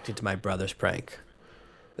she reacted to my brother's prank.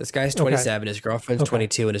 This guy's 27, his girlfriend's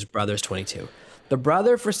 22, and his brother's 22. The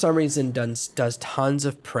brother, for some reason, does tons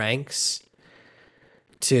of pranks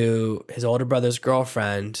to his older brother's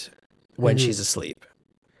girlfriend when she's asleep.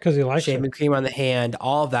 Because he likes Shaving it. cream on the hand,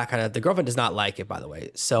 all of that kind of. The girlfriend does not like it, by the way.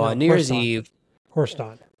 So on New Year's Eve, or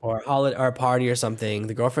a holiday or a party or something,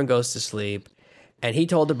 the girlfriend goes to sleep, and he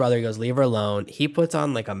told the brother, he goes, leave her alone. He puts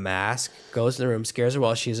on like a mask, goes in the room, scares her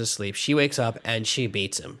while she's asleep. She wakes up and she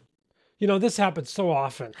beats him. This happens so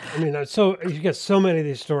often. I mean, you get so many of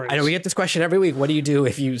these stories. I know we get this question every week. What do you do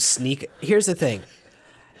if you sneak? Here's the thing.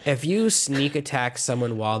 If you sneak attack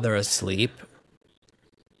someone while they're asleep,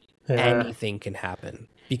 anything can happen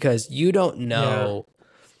because you don't know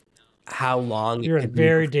how long you're in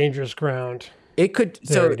very dangerous ground. It could.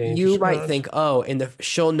 So you might ground. think, oh,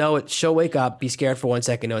 she'll know it. She'll wake up, be scared for 1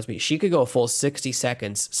 second, know it's me. She could go a full 60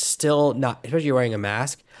 seconds, still not, especially wearing a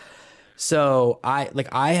mask. So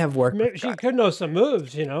I have worked. She could know some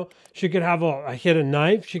moves, She could have a hidden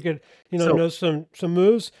knife. She could, know some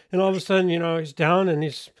moves, and all of a sudden, he's down and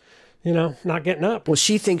he's, not getting up. Well,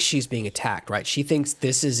 she thinks she's being attacked, right? She thinks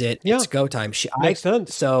this is it. Yeah. It's go time. Makes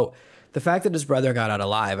sense. So the fact that his brother got out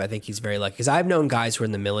alive, I think he's very lucky. Because I've known guys who are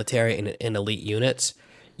in the military in elite units.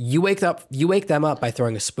 You wake them up by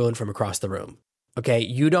throwing a spoon from across the room. Okay,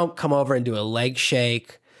 you don't come over and do a leg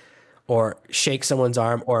shake or shake someone's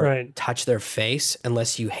arm or touch their face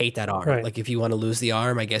unless you hate that arm. Like if you want to lose the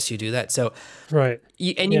arm, I guess you do that. So,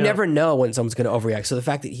 you never know when someone's going to overreact. So the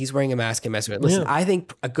fact that he's wearing a mask and messing with it. Listen, I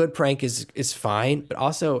think a good prank is fine, but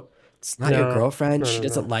also it's not your girlfriend. She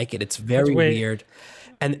doesn't like it. It's very weird.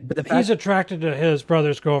 But the fact he's attracted to his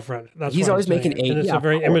brother's girlfriend. That's he's always making and it's a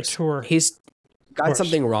very immature. He's got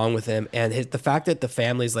something wrong with him, and the fact that the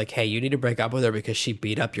family's like, "Hey, you need to break up with her because she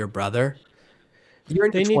beat up your brother."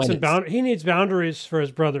 He needs boundaries for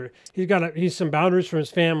his brother. He's some boundaries for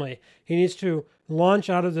his family. He needs to launch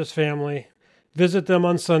out of this family, visit them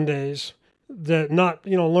on Sundays,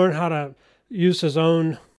 learn how to use his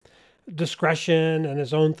own discretion and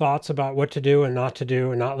his own thoughts about what to do and not to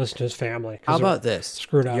do and not listen to his family. How about this?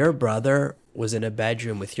 Screwed up. Your brother was in a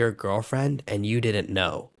bedroom with your girlfriend and you didn't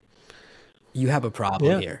know. You have a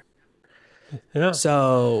problem here. Yeah.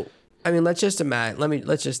 So, I mean, let's just imagine,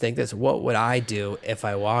 let's just think this. What would I do if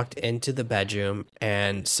I walked into the bedroom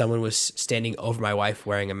and someone was standing over my wife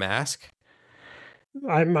wearing a mask?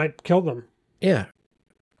 I might kill them. Yeah.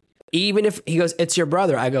 Even if he goes, it's your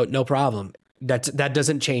brother, I go, no problem. That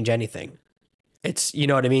doesn't change anything. It's, you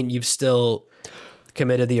know what I mean? You've still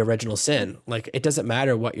committed the original sin. Like, it doesn't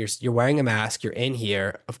matter what you're wearing a mask, you're in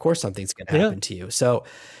here. Of course something's going to happen to you. So,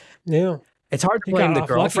 it's hard to blame the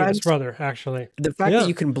girlfriend. His brother, actually. The fact that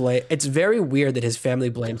you can blame, it's very weird that his family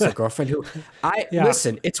blames the girlfriend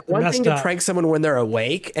listen, it's one thing to prank someone when they're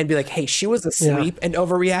awake and be like, hey, she was asleep and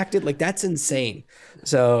overreacted. Like, that's insane.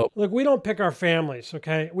 So look, we don't pick our families,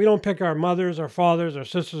 okay? We don't pick our mothers, our fathers, our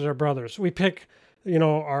sisters, our brothers. We pick,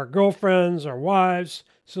 our girlfriends, our wives.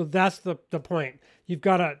 So that's the point. You've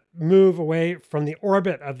got to move away from the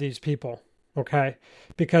orbit of these people, okay?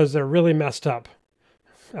 Because they're really messed up.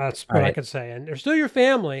 That's what I could say. And they're still your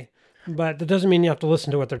family, but that doesn't mean you have to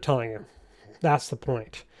listen to what they're telling you. That's the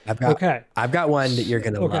point. I've got one that you're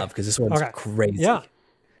going to love because this one's crazy. Yeah.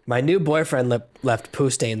 My new boyfriend left poo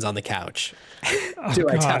stains on the couch. Do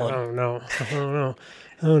I tell him?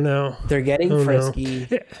 Oh, no. They're getting frisky.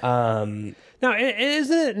 Now,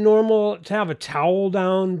 isn't it normal to have a towel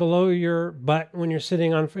down below your butt when you're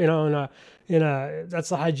sitting on, that's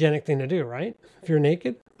the hygienic thing to do, right? If you're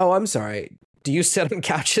naked? Oh, I'm sorry. Do you sit on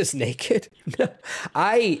couches naked?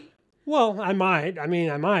 I Well, I might.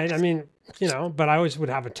 But I always would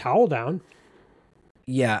have a towel down.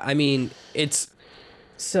 Yeah, I mean, it's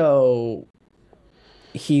so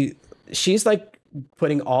she's like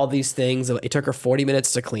putting all these things. It took her 40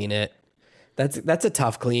 minutes to clean it. That's a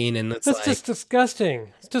tough clean, and it's That's just disgusting.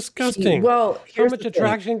 It's disgusting. Well, How here's much the thing.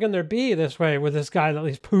 attraction can there be this way with this guy that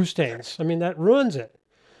leaves poo stains? I mean, that ruins it.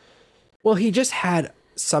 Well, he just had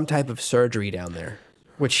some type of surgery down there,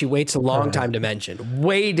 which she waits a long time to mention.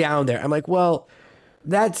 Way down there. I'm like, well,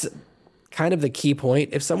 that's kind of the key point.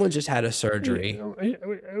 If someone just had a surgery,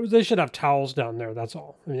 They should have towels down there. That's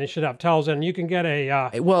all. I mean, they should have towels, and you can get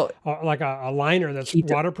well, like a liner that's Keep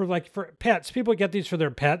it- waterproof, like for pets. People get these for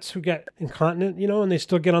their pets who get incontinent, and they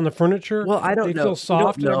still get on the furniture. Well, I don't They know. feel You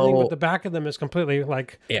soft don't and everything, know- but the back of them is completely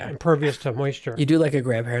like Yeah. impervious to moisture. you do like a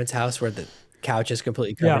grandparent's house where the couch is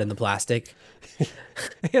completely covered Yeah. in the plastic.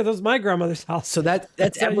 Yeah, that was my grandmother's house. So that's So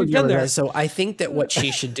you've Edward's been there. grandmother. So I think that what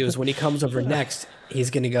she should do is when he comes over next,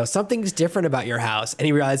 he's going to go, something's different about your house. And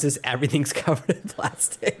he realizes everything's covered in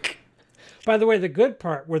plastic. By the way, the good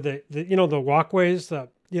part were the walkways, the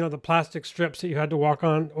plastic strips that you had to walk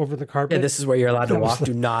on over the carpet. Yeah, this is where you're allowed to That was walk. the-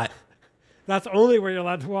 Do not. That's only where you're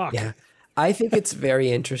allowed to walk. Yeah. I think it's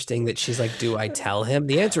very interesting that she's like, do I tell him?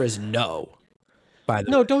 The answer is no. By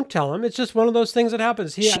the way. No, don't tell him. It's just one of those things that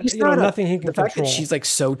happens. She's not nothing he can the fact control. that she's like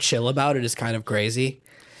so chill about it is kind of crazy.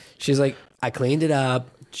 She's like, I cleaned it up.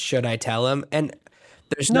 Should I tell him? And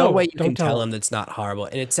there's no No, way you don't can tell tell him. him that's not horrible.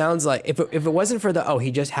 And it sounds like if it wasn't for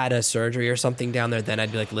he just had a surgery or something down there, then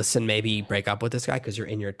I'd be like, listen, maybe break up with this guy because you're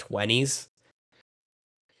in your 20s.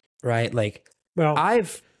 Right? Like well, I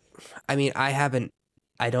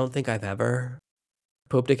don't think I've ever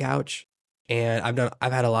pooped a couch. And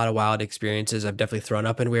I've had a lot of wild experiences. I've definitely thrown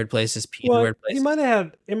up in weird places, peed in weird he places. might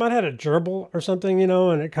have had a gerbil or something,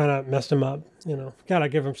 and it kind of messed him up. Gotta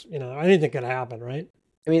give him, anything could happen, right?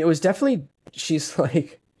 I mean, it was definitely, she's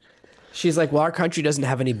like, well, our country doesn't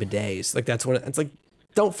have any bidets. Like it's like,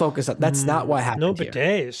 don't focus on, that's not what happened No here.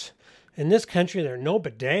 bidets. In this country, there are no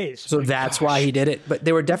bidets. So My that's gosh. why he did it. But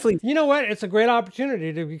they were definitely, You know what? It's a great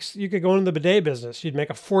opportunity you could go into the bidet business. You'd make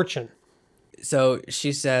a fortune. so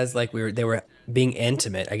she says like they were being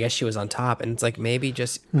intimate. I guess she was on top. And it's like, maybe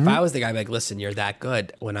just, if I was the guy, I'd be like, listen, you're that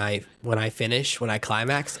good. When I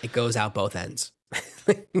climax, it goes out both ends.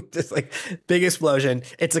 Just like big explosion.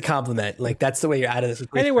 It's a compliment. Like that's the way you're out of this.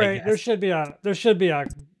 Anyway, I there guess. should be a,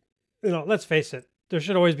 let's face it, there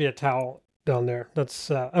should always be a towel down there. That's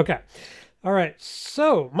okay. All right.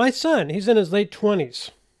 So my son, he's in his late 20s.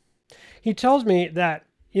 He tells me that,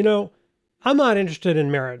 I'm not interested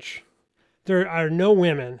in marriage. There are no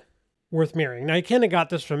women worth marrying. Now, he kind of got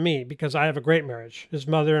this from me because I have a great marriage. His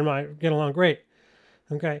mother and I get along great.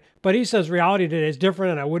 Okay. But he says reality today is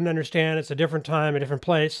different and I wouldn't understand. It's a different time, a different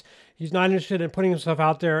place. He's not interested in putting himself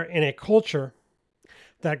out there in a culture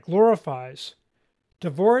that glorifies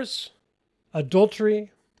divorce,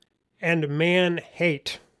 adultery, and man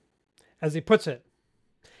hate, as he puts it.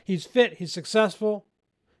 He's fit, he's successful,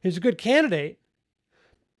 he's a good candidate.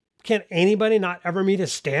 Can anybody not ever meet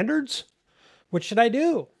his standards? What should I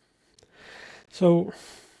do? So,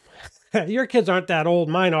 your kids aren't that old,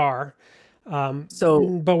 mine are.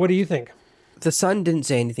 But what do you think? The son didn't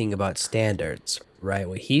say anything about standards, right?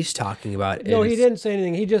 What he's talking about No, is he didn't say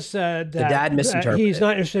anything. He just said that dad misinterpreted he's it.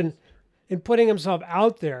 not interested in putting himself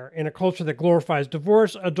out there in a culture that glorifies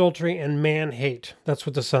divorce, adultery, and man hate. That's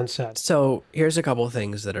what the son said. So here's a couple of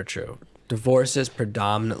things that are true. Divorce is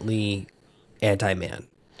predominantly anti-man.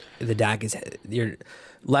 The dad is you're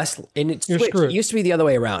less, and it's You're switched. screwed. It used to be the other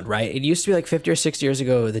way around, right? It used to be like 50 or 60 years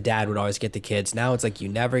ago, the dad would always get the kids. Now it's like you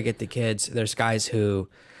never get the kids. There's guys who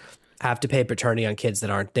have to pay paternity on kids that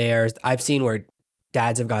aren't theirs. I've seen where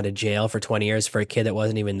dads have gone to jail for 20 years for a kid that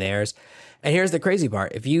wasn't even theirs. And here's the crazy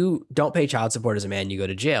part. If you don't pay child support as a man, you go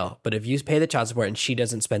to jail. But if you pay the child support and she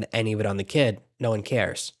doesn't spend any of it on the kid, no one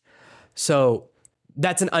cares. So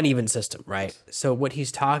that's an uneven system, right? So what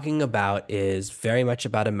he's talking about is very much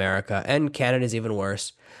about America, and Canada's even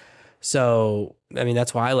worse. So, I mean,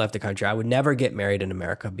 that's why I left the country. I would never get married in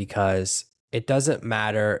America because it doesn't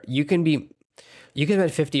matter. You can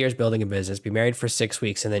spend 50 years building a business, be married for 6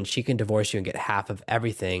 weeks, and then she can divorce you and get half of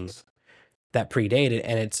everything that predated.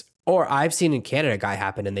 And or I've seen in Canada a guy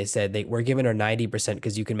happen and they said we're giving her 90%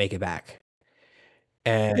 because you can make it back.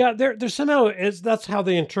 And Yeah, there's somehow that's how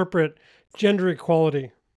they interpret gender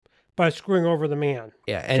equality by screwing over the man.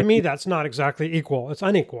 Yeah. To me, that's not exactly equal. It's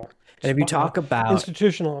unequal. And if you talk about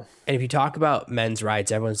institutional, and if you talk about men's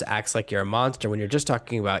rights, everyone acts like you're a monster when you're just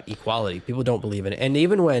talking about equality. People don't believe in it. And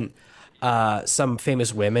even when some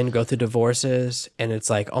famous women go through divorces and it's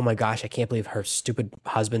like, oh my gosh, I can't believe her stupid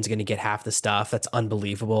husband's going to get half the stuff. That's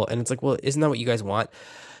unbelievable. And it's like, well, isn't that what you guys want?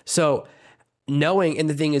 So knowing, and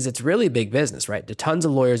the thing is, it's really big business, right? The tons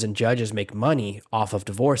of lawyers and judges make money off of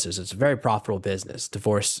divorces. It's a very profitable business.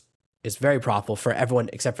 Divorce is very profitable for everyone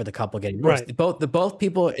except for the couple getting divorced. Right. Both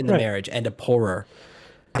people in the marriage end up poorer.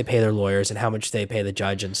 They pay their lawyers and how much they pay the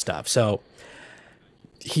judge and stuff. So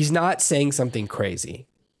he's not saying something crazy.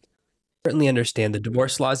 I certainly understand the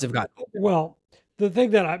divorce laws have got. Well, the thing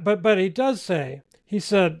that but he does say, he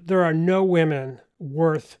said there are no women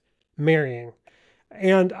worth marrying.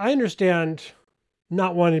 And I understand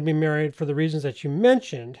not wanting to be married for the reasons that you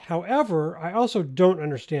mentioned. However, I also don't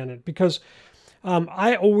understand it because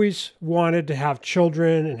I always wanted to have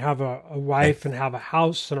children and have a wife and have a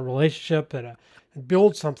house and a relationship and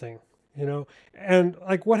build something, you know. And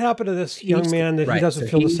like, what happened to this young man that he doesn't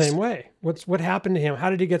feel the same way? What happened to him? How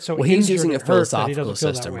did he get so? Well, he's using a philosophical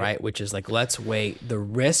system, system, right? Which is like, let's weigh the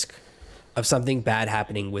risk of something bad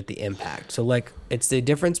happening with the impact. So like, it's the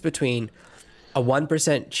difference between a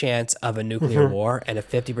 1% chance of a nuclear war and a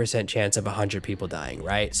 50% chance of 100 people dying,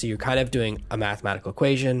 right? So you're kind of doing a mathematical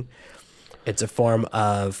equation. It's a form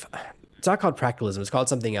of, it's not called practicalism, it's called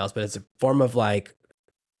something else, but it's a form of like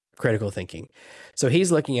critical thinking. So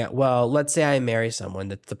he's looking at, well, let's say I marry someone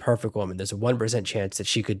that's the perfect woman. There's a 1% chance that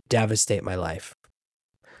she could devastate my life.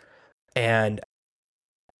 And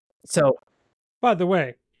so, by the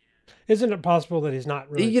way, isn't it possible that he's not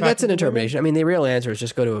really? That's an interpretation. I mean, the real answer is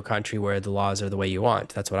just go to a country where the laws are the way you want.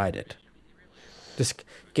 That's what I did. Just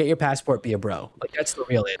get your passport, be a bro. Like, that's the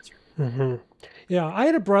real answer. Mm-hmm. Yeah, I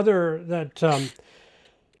had a brother that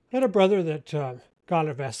got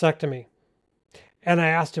a vasectomy, and I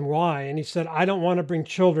asked him why, and he said, "I don't want to bring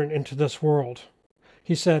children into this world."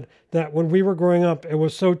 He said that when we were growing up, it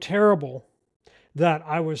was so terrible that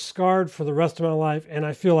I was scarred for the rest of my life, and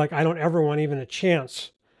I feel like I don't ever want even a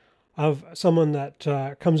chance of someone that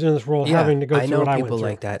comes into this world having to go through what I went through. I know people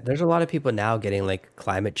like that. There's a lot of people now getting like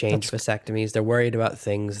climate change vasectomies. They're worried about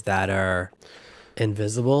things that are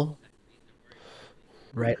invisible.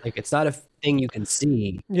 Right, like it's not a thing you can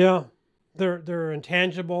see. Yeah, they're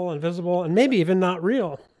intangible, invisible, and maybe even not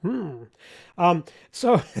real.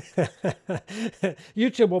 So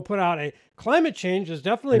YouTube will put out a climate change is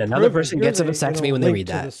definitely. And another person gets a vasectomy when they read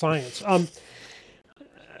that. The science.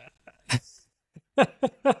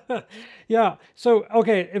 Yeah. So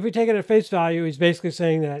okay, if we take it at face value, he's basically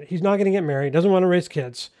saying that he's not going to get married, doesn't want to raise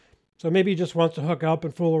kids. So maybe he just wants to hook up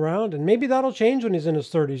and fool around, and maybe that'll change when he's in his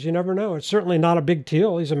 30s. You never know. It's certainly not a big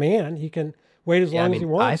deal. He's a man. He can wait as long as he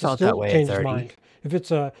wants. I felt that way at 30. Mind. If it's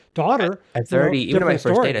a daughter, at 30, even on my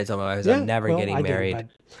first date, I told my wife I'm never getting married.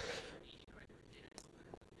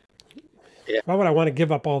 Why would I want to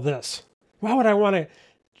give up all this? Why would I want to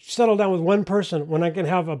settle down with one person when I can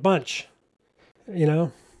have a bunch? You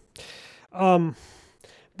know.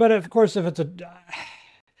 But of course, if it's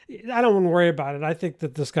I don't want to worry about it. I think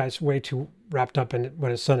that this guy's way too wrapped up in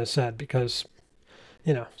what his son has said because,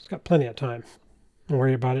 you know, he's got plenty of time. Don't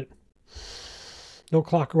worry about it. No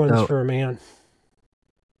clock runs for a man.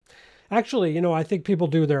 Actually, you know, I think people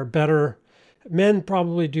do men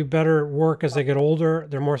probably do better work as they get older.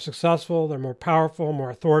 They're more successful. They're more powerful, more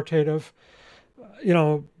authoritative. You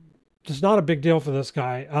know, it's not a big deal for this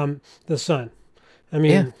guy, the son. I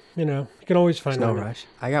mean, you know, you can always find no rush.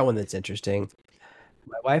 I got one that's interesting.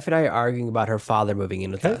 My wife and I are arguing about her father moving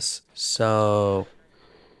in with us. So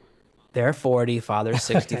they're 40, father's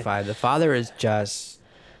 65. The father is just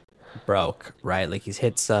broke, right? Like he's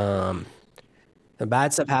hit some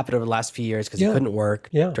bad stuff happened over the last few years because he couldn't work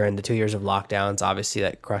during the 2 years of lockdowns. Obviously,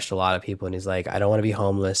 that crushed a lot of people. And he's like, I don't want to be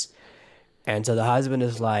homeless. And so the husband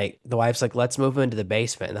is like, the wife's like, let's move him into the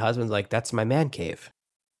basement. And the husband's like, that's my man cave.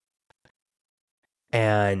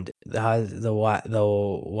 And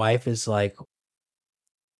the wife is like,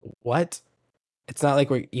 what? It's not like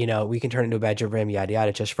we can turn it into a bedroom for him, yada,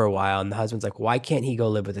 yada, just for a while. And the husband's like, why can't he go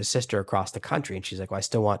live with his sister across the country? And she's like, well, I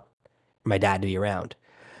still want my dad to be around.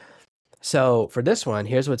 So for this one,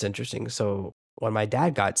 here's what's interesting. So when my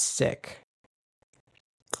dad got sick,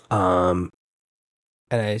 and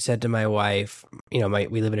I said to my wife, we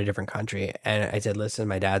live in a different country. And I said, listen,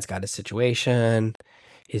 my dad's got a situation.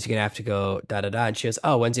 He's going to have to go da-da-da. And she goes,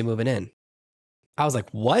 oh, when's he moving in? I was like,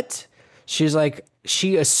 what? She's like,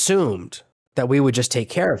 she assumed that we would just take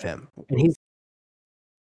care of him. And he's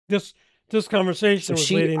this conversation was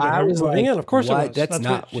leading to him moving in. Of course, it was. That's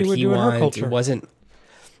not what she would do in her culture. It wasn't.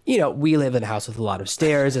 we live in a house with a lot of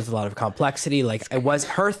stairs. There's a lot of complexity. Like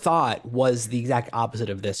her thought was the exact opposite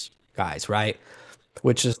of this guy's, right?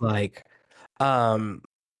 Which is like, Yeah.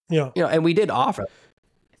 and we did offer.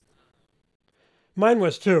 Mine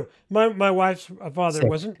was too. My wife's father Same.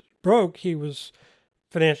 wasn't broke. He was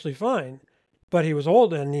financially fine, but he was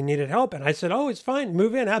old and he needed help. And I said, "Oh, it's fine.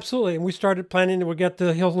 Move in, absolutely." And we started planning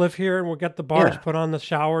to he'll live here and we'll get the bars Yeah. put on the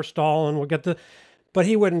shower stall and we'll get but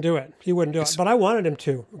he wouldn't do it. He wouldn't do it. But I wanted him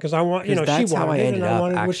to because I want, she That's how I wanted it ended and I up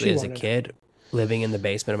wanted what actually she as a wanted. kid, living in the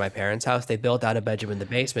basement of my parents' house. They built out a bedroom in the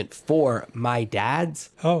basement for my dad's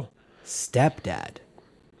Oh, stepdad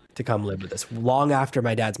to come live with us long after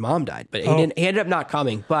my dad's mom died. But Oh. he ended up not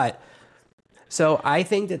coming. But so I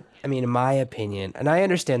think that, in my opinion, and I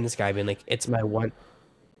understand this guy being like, it's my one.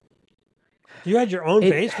 you had your own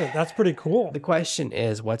basement. That's pretty cool. The question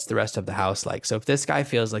is, what's the rest of the house like? So if this guy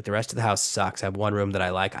feels like the rest of the house sucks, I have one room that I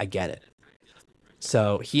like, I get it.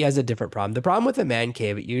 So he has a different problem. The problem with a man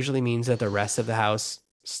cave, it usually means that the rest of the house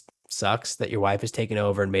sucks, that your wife has taken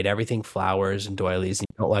over and made everything flowers and doilies, and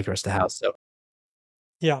you don't like the rest of the house. So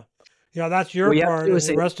Yeah. Yeah, that's your what you have part. to do And is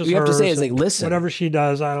the say, rest is you have to say hers, is like, and listen, whatever she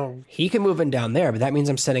does, I don't. he can move in down there, but that means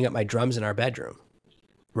I'm setting up my drums in our bedroom,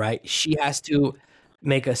 right? She has to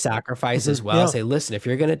make a sacrifice as well. Yeah. Say, listen, if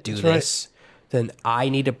you're going to do That's right. this, then I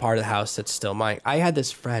need a part of the house that's still mine. I had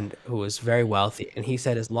this friend who was very wealthy, and he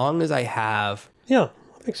said, as long as I have Yeah,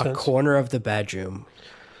 that makes a sense. corner of the bedroom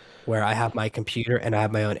where I have my computer and I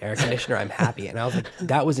have my own air conditioner, I'm happy. And I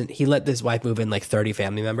was like, he let his wife move in like 30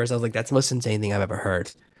 family members. I was like, that's the most insane thing I've ever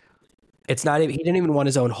heard. It's not even, he didn't even want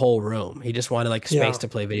his own whole room. He just wanted like space Yeah. to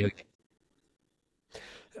play video games.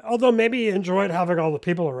 Although maybe he enjoyed having all the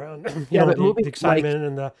people around, Yeah, but the moving, excitement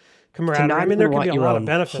and the to camaraderie. not I mean, even there could want be a your lot own of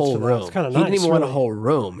benefits whole to that. room. It's kind of He nice. didn't even want a really. whole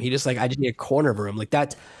room. He just like, I just need a corner of a room like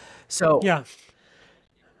that. So Yeah.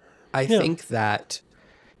 I Yeah. think that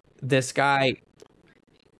this guy,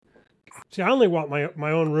 See, I only want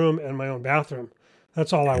my own room and my own bathroom.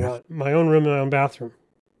 That's all I want. My own room and my own bathroom.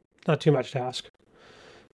 Not too much to ask.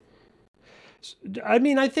 I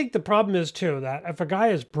mean, I think the problem is too that if a guy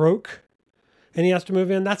is broke and he has to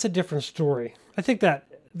move in, that's a different story. I think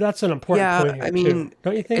that's an important yeah, point here I mean, too.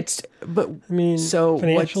 Don't you think? but I mean, so what's the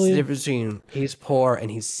financially, difference between he's poor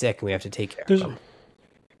and he's sick and we have to take care of there's him?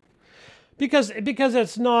 because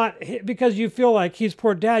it's not because you feel like he's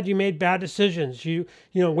poor dad. You made bad decisions. You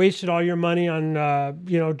wasted all your money on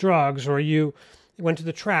drugs, or you went to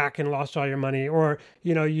the track and lost all your money, or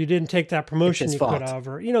you didn't take that promotion his you fault. could have,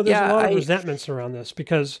 or there's Yeah, a lot of resentments around this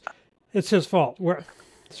because it's his fault.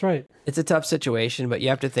 That's right. It's a tough situation, but you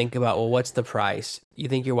have to think about, well, what's the price? You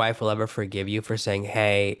think your wife will ever forgive you for saying,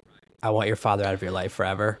 hey, I want your father out of your life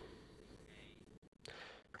forever?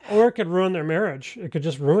 Or it could ruin their marriage. It could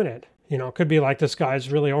just ruin it. It could be like this guy's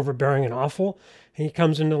really overbearing and awful. And he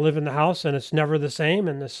comes in to live in the house and it's never the same.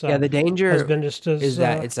 And this Yeah, the danger husband just is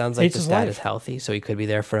that it sounds like hates this his dad life. is healthy, so he could be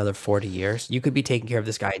there for another 40 years. You could be taking care of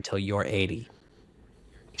this guy until you're 80.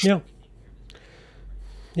 Yeah.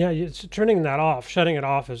 Yeah, turning that off, shutting it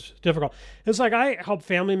off is difficult. It's like I help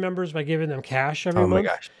family members by giving them cash every Oh my month.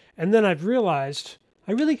 gosh. And then I've realized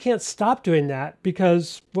I really can't stop doing that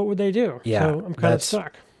because what would they do? Yeah, So I'm kind of that's-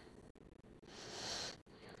 stuck.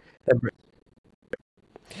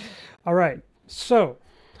 All right. So,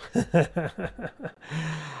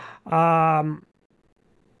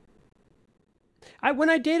 when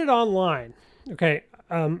I dated online, okay,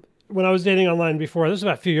 when I was dating online before, this was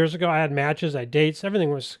about a few years ago, I had matches, I had dates,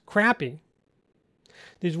 everything was crappy.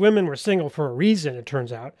 These women were single for a reason, it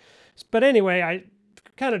turns out. But anyway, I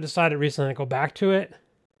kind of decided recently to go back to it.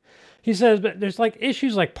 He says, but there's like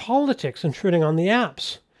issues like politics intruding on the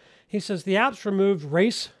apps. He says the apps removed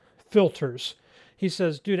race filters. He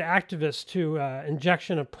says due to activists to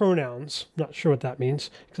injection of pronouns. Not sure what that means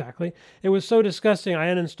exactly. It was so disgusting I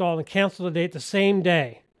uninstalled and canceled the date the same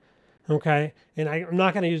day. Okay, and I'm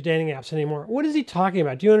not going to use dating apps anymore. What is he talking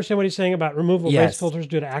about? Do you understand what he's saying about removal of race Yes. filters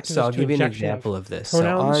due to activists? So I'll to give you an injection example of this.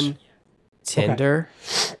 pronouns? So on Tinder,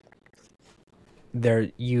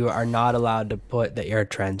 you are not allowed to put that you're a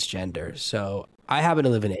transgender. So I happen to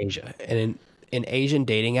live in Asia, and in Asian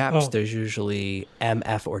dating apps, Oh. there's usually M,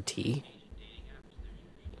 F, or T.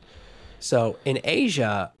 So in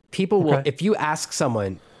Asia, people will, Okay. if you ask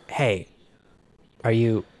someone, hey, are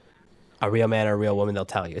you a real man or a real woman, they'll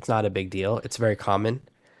tell you. It's not a big deal. It's very common.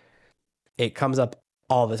 It comes up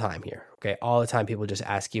all the time here. Okay. All the time people just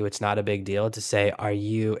ask you, it's not a big deal to say, are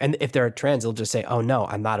you, and if they're trans, they'll just say, oh no,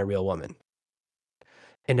 I'm not a real woman.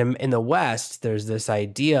 And in the West, there's this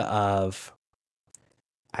idea of,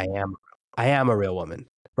 I am a real woman,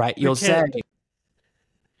 right? You'll say,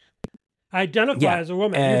 Identify Yeah, as a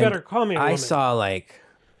woman. You and better call me a woman. I saw like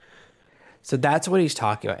So that's what he's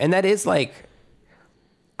talking about. And that is like,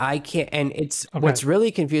 I can't, and it's Okay. what's really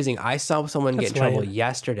confusing. I saw someone get That's in trouble lame.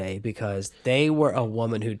 yesterday because they were a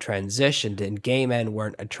woman who transitioned and gay men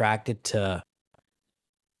weren't attracted to,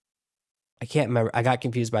 I can't remember, I got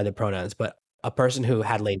confused by the pronouns, but a person who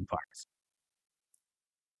had lady parts,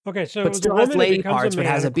 Okay, but so the still has woman who lady becomes a parts, but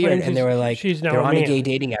man has a and beard. claims And they were like, she's now they're a on a gay man,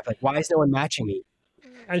 dating app. Like, why is no one matching me?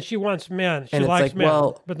 and she wants men. She And it's likes like, men,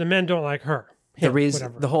 well, but the men don't like her. Him,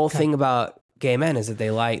 whatever. the whole Okay. thing about gay men is that they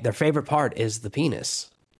like, their favorite part is the penis,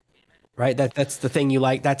 right? That's the thing you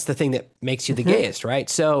like. That's the thing that makes you the gayest, right?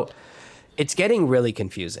 So it's getting really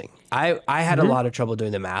confusing. I had a lot of trouble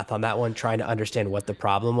doing the math on that one, trying to understand what the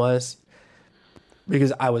problem was,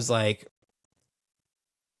 because I was like,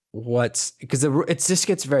 because it just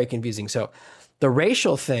gets very confusing. So the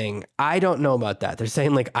racial thing, I don't know about that. They're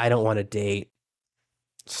saying like, I don't want to date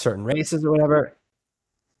certain races or whatever.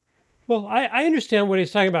 Well, I understand what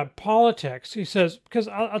he's talking about. Politics. He says, because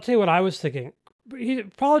I'll tell you what I was thinking.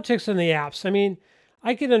 Politics in the apps. I mean,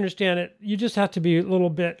 I can understand it. You just have to be a little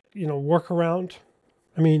bit, work around.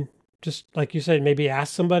 I mean, just like you said, maybe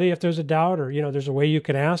ask somebody if there's a doubt, or there's a way you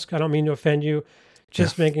can ask. I don't mean to offend you.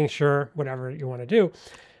 Just making sure whatever you want to do.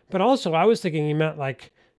 But also, I was thinking he meant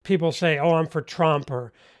like people say, "Oh, I'm for Trump,"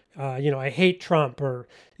 or I hate Trump, or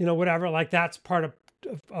whatever. Like that's part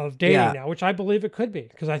of dating Yeah. now, which I believe it could be,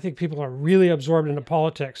 because I think people are really absorbed into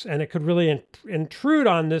politics, and it could really intrude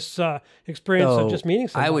on this experience of just meeting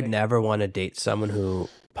somebody. I would never want to date someone who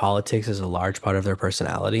politics is a large part of their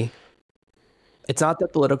personality. It's not the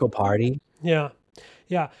political party. Yeah,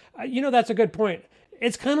 yeah. That's a good point.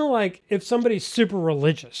 It's kind of like if somebody's super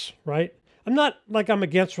religious, right? I'm not like I'm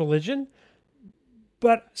against religion,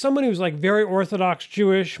 but someone who's like very Orthodox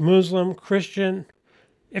Jewish, Muslim, Christian,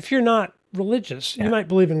 if you're not religious, you might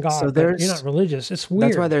believe in God, So but you're not religious. It's weird.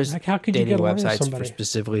 That's why there's like, how could you dating get along with websites somebody?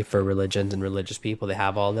 specifically for religions and religious people. They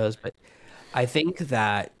have all those, but I think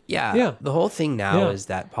that Yeah. the whole thing now Yeah. is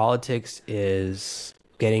that politics is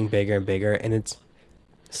getting bigger and bigger, and it's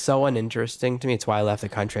so uninteresting to me. It's why I left the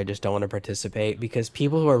country. I just don't want to participate because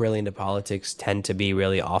people who are really into politics tend to be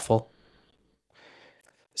really awful.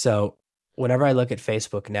 So whenever I look at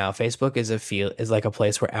Facebook now, Facebook is like a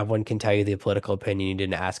place where everyone can tell you the political opinion you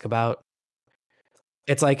didn't ask about.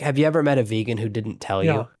 It's like, have you ever met a vegan who didn't tell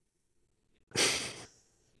Yeah. you?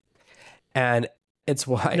 And it's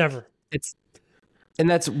why Never. and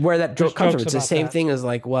that's where that There's joke comes from. jokes It's the about same that. thing as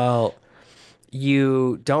like, well,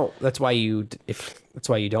 that's why you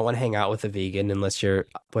don't want to hang out with a vegan unless you're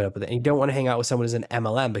put up with it. And you don't want to hang out with someone who's an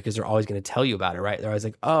MLM because they're always going to tell you about it, right? They're always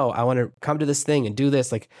like, oh, I want to come to this thing and do this.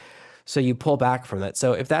 Like, so you pull back from that.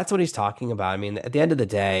 So if that's what he's talking about, I mean, at the end of the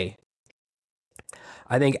day,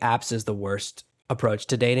 I think apps is the worst approach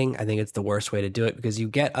to dating. I think it's the worst way to do it because you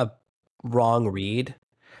get a wrong read.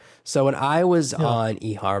 So when I was on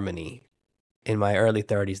eHarmony in my early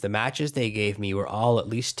 30s, the matches they gave me were all at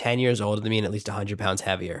least 10 years older than me and at least 100 pounds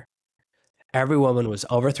heavier. Every woman was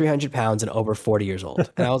over 300 pounds and over 40 years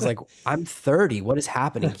old. And I was like, I'm 30. What is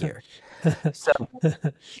happening here? So,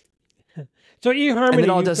 So eHarmony, and then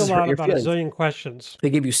all it you does is fill hurt out your about a feelings. zillion questions.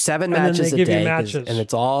 They give you 7 And then matches they a give you day, matches. and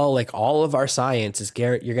it's all like all of our science is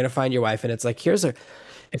Garrett. You're going to find your wife, and it's like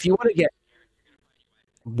if you want to get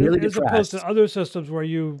really As opposed depressed, to other systems where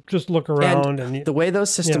you just look around and the way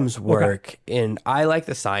those systems okay. work, and I like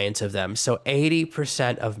the science of them. So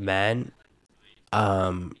 80% of men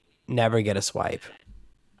never get a swipe.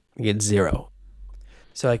 You get 0.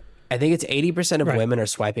 So like I think it's 80% of Right. women are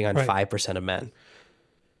swiping on Right. 5% of men.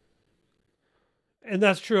 And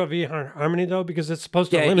that's true of eHarmony, though, because it's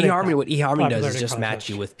supposed to Yeah, eliminate eHarmony, that what eHarmony does is popularity just match contest.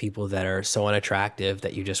 you with people that are so unattractive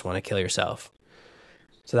that you just want to kill yourself.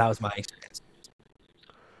 So that was my experience.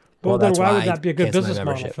 Well, then that's why would I that be a good canceled my business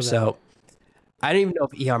model membership. for them? So I don't even know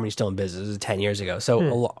if eHarmony's still in business. This is 10 years ago.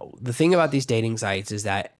 So the thing about these dating sites is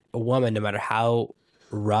that a woman, no matter how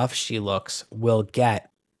rough she looks, will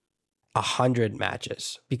get 100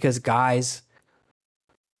 matches because guys.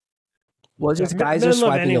 Well, just Yeah, guys men are love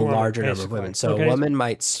swiping any a woman, larger number of basically, women. So okay? a woman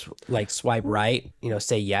might swipe right,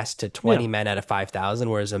 say yes to 20 men out of 5,000,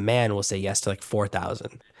 whereas a man will say yes to like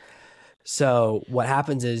 4,000. So what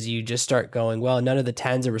happens is you just start going, well, none of the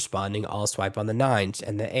 10s are responding. I'll swipe on the 9s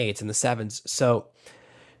and the 8s and the 7s. So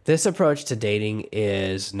this approach to dating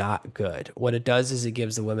is not good. What it does is it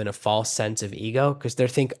gives the women a false sense of ego because they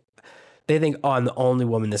think, oh, I'm the only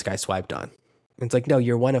woman this guy swiped on. It's like, no,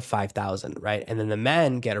 you're one of 5,000, right? And then the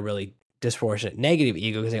men get a really disproportionate negative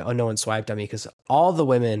ego because they, oh, no one swiped on me because all the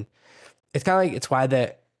women, it's kind of like, it's why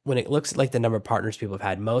when it looks like the number of partners people have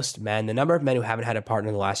had, most men, the number of men who haven't had a partner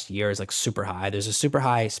in the last year is like super high. There's a super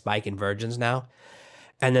high spike in virgins now.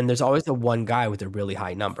 And then there's always the one guy with a really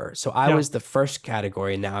high number. So I Yeah. was the first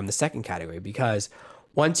category, and now I'm the second category, because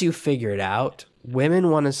once you figure it out, women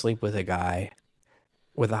want to sleep with a guy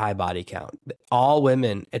with a high body count. All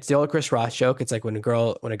women, it's the old Chris Ross joke. It's like when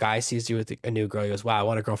a guy sees you with a new girl, he goes, "Wow, I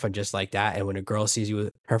want a girlfriend just like that." And when a girl sees you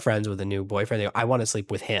with her friends with a new boyfriend, they go, "I want to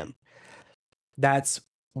sleep with him." That's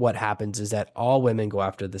what happens, is that all women go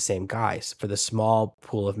after the same guys for the small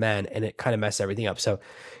pool of men, and it kind of messes everything up. So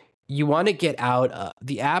you want to get out.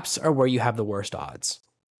 The apps are where you have the worst odds.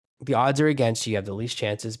 The odds are against you. You have the least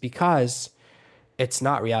chances because it's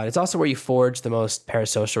not reality. It's also where you forge the most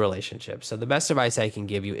parasocial relationships. So the best advice I can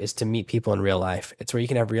give you is to meet people in real life. It's where you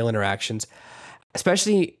can have real interactions,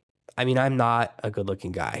 especially, I mean, I'm not a good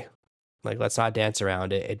looking guy. Like, let's not dance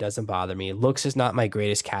around it. It doesn't bother me. Looks is not my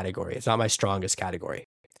greatest category. It's not my strongest category.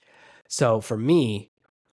 So for me,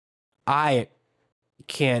 I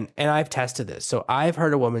can, and I've tested this. So I've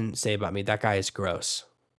heard a woman say about me, that guy is gross.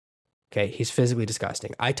 Okay. He's physically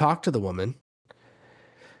disgusting. I talked to the woman.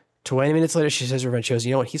 20 minutes later, she says to her friend, she goes,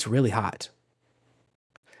 "You know what? He's really hot."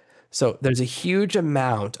 So there's a huge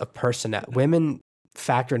amount of personality. Women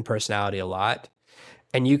factor in personality a lot,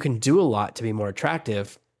 and you can do a lot to be more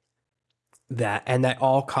attractive. And that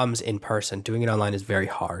all comes in person. Doing it online is very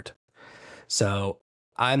hard. So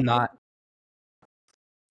I'm not.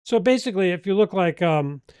 So basically, if you look like,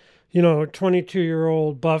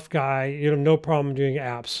 22-year-old buff guy, you have no problem doing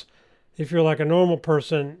apps. If you're like a normal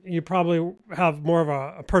person, you probably have more of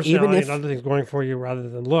a personality and other things going for you rather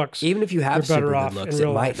than looks. Even if you have you're super better good off looks, in it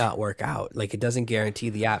real might life. not work out. Like, it doesn't guarantee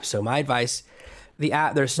the app. So my advice, the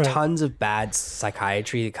app, there's Right. tons of bad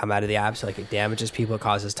psychiatry that come out of the app. So like, it damages people, it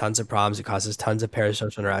causes tons of problems, it causes tons of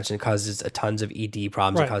parasocial interaction, it causes tons of ED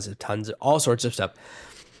problems, Right. it causes tons of all sorts of stuff.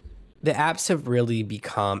 The apps have really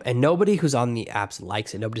become, and nobody who's on the apps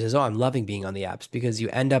likes it. Nobody says, "Oh, I'm loving being on the apps," because you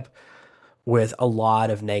end up with a lot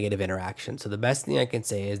of negative interaction. So the best thing I can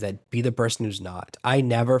say is that be the person who's not. I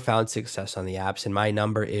never found success on the apps, and my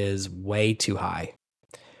number is way too high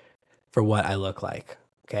for what I look like.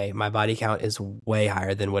 Okay. My body count is way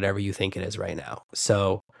higher than whatever you think it is right now.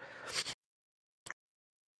 So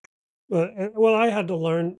Well, I had to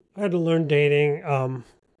learn dating.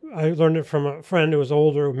 I learned it from a friend who was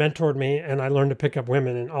older who mentored me, and I learned to pick up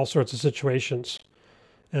women in all sorts of situations.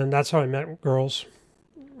 And that's how I met girls,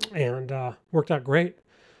 and worked out great.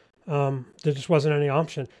 There just wasn't any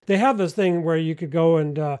option. They have this thing where you could go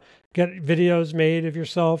and get videos made of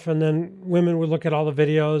yourself, and then women would look at all the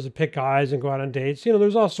videos and pick guys and go out on dates.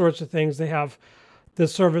 There's all sorts of things. They have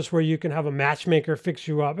this service where you can have a matchmaker fix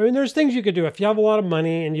you up. I mean, there's things you could do. If you have a lot of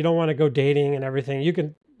money and you don't want to go dating and everything, you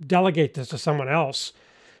can delegate this to someone else,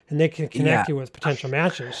 and they can connect you with potential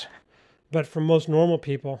matches. But for most normal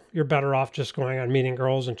people, you're better off just going on meeting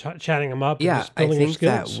girls and chatting them up. And just I building your think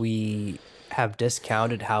skills. that we have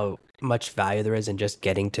discounted how much value there is in just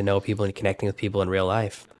getting to know people and connecting with people in real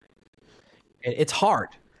life. It's hard.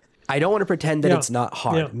 I don't want to pretend that it's not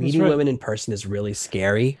hard. Yeah, Meeting right. women in person is really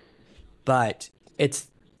scary, but it's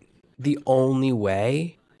the only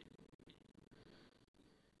way.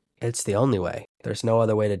 It's the only way. There's no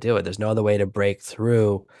other way to do it. There's no other way to break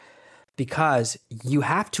through, because you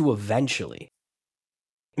have to eventually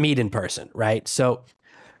meet in person, right? So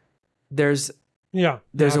there's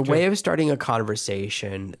a way of starting a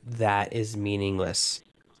conversation that is meaningless.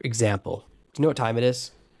 Example, do you know what time it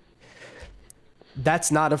is?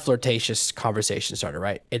 That's not a flirtatious conversation starter,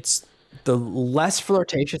 right? It's the less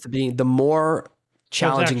flirtatious the more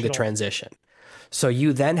challenging the transition. So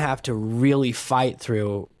you then have to really fight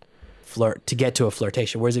through flirt to get to a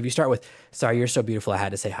flirtation. Whereas if you start with, "Sorry, you're so beautiful, I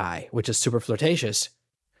had to say hi," which is super flirtatious,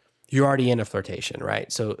 you're already in a flirtation,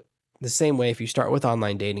 right? So the same way, if you start with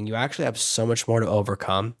online dating, you actually have so much more to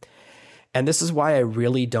overcome. And this is why I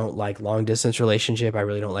really don't like long distance relationship. I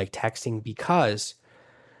really don't like texting, because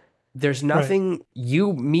there's nothing,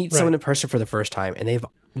 you meet someone in person for the first time and they've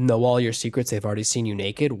know all your secrets. They've already seen you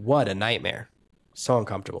naked. What a nightmare. So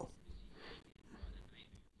uncomfortable.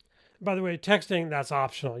 By the way, texting, that's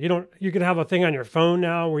optional. You can have a thing on your phone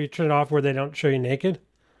now where you turn it off where they don't show you naked.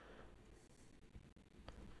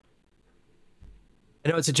 I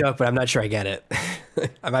know it's a joke, but I'm not sure I get it.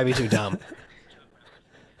 I might be too dumb.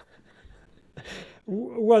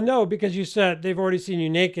 Well, no, because you said they've already seen you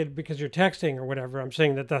naked because you're texting or whatever. I'm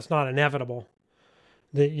saying that that's not inevitable.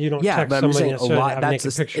 That you don't text but I'm somebody saying a lot.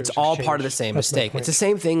 naked pictures. It's all part of the same That's my mistake. point. It's the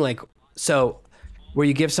same thing, like, so where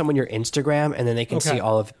you give someone your Instagram and then they can see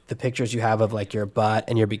all of the pictures you have of like your butt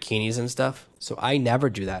and your bikinis and stuff. So I never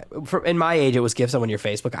do that. In my age, it was give someone your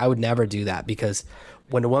Facebook. I would never do that, because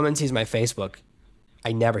when a woman sees my Facebook,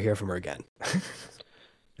 I never hear from her again.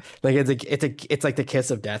 Like it's like the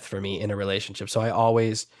kiss of death for me in a relationship. So I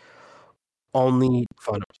always only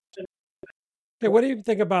photos. Hey, what do you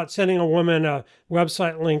think about sending a woman a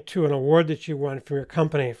website link to an award that you won from your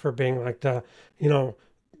company for being like the,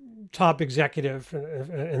 top executive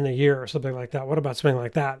in the year or something like that? What about something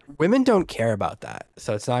like that? Women don't care about that,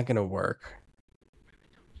 so it's not going to work.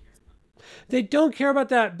 They don't care about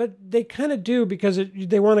that, but they kind of do because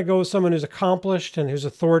they want to go with someone who's accomplished and who's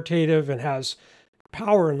authoritative and has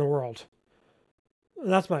power in the world.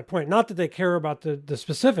 And that's my point. Not that they care about the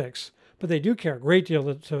specifics, but they do care a great deal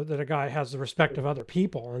that a guy has the respect of other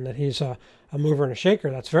people and that he's a mover and a shaker.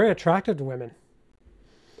 That's very attractive to women.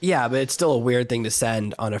 Yeah, but it's still a weird thing to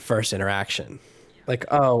send on a first interaction. Like,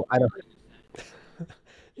 oh, I don't.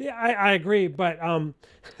 Yeah, I agree, but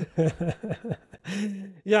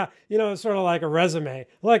yeah, it's sort of like a resume.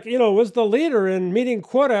 Like, was the leader in meeting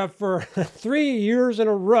quota for 3 years in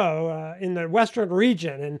a row in the Western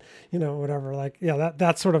region, and whatever. Like, yeah,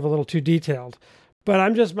 that's sort of a little too detailed.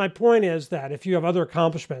 But my point is that if you have other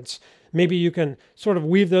accomplishments, maybe you can sort of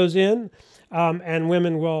weave those in, and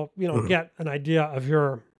women will, get an idea of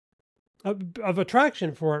your of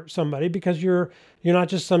attraction for somebody because you're not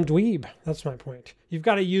just some dweeb. That's my point. You've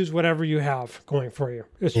got to use whatever you have going for you.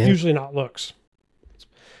 It's usually not looks. It's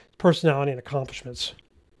personality and accomplishments.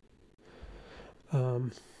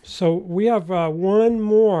 So we have one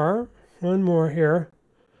more here.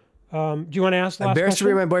 Do you want to ask the last I'm embarrassed to question?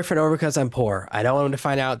 bring my boyfriend over because I'm poor. I don't want him to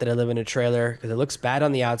find out that I live in a trailer because it looks bad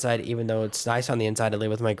on the outside, even though it's nice on the inside. I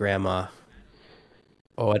live with my grandma.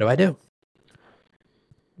 Well, what do I do?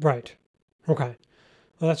 Right. Okay.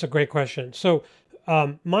 Well, that's a great question. So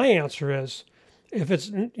my answer is if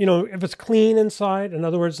it's clean inside, in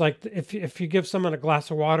other words, like if you give someone a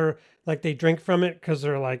glass of water, like they drink from it because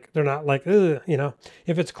they're not like, ugh,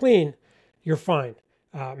 if it's clean, you're fine.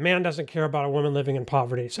 Man doesn't care about a woman living in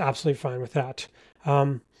poverty. It's absolutely fine with that.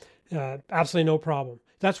 Absolutely no problem.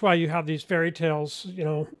 That's why you have these fairy tales,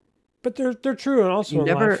 but they're true and also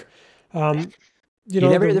in life. You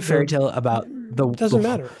never hear the fairy tale about doesn't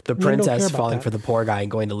matter. The princess falling for the poor guy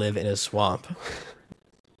and going to live in a swamp.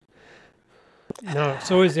 No,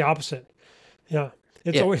 it's always the opposite. Yeah.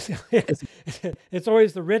 It's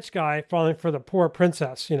always the rich guy falling for the poor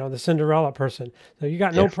princess, the Cinderella person. So you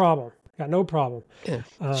got no problem. Got no problem. Yeah.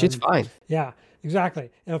 She's fine. Yeah,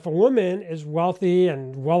 exactly. And if a woman is wealthy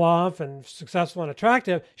and well off and successful and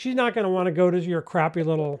attractive, she's not going to want to go to your crappy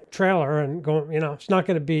little trailer and go, she's not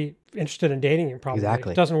going to be interested in dating you probably.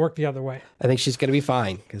 Exactly. It doesn't work the other way. I think she's going to be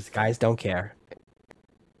fine because guys don't care.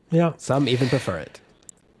 Yeah. Some even prefer it.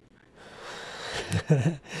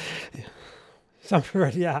 Some prefer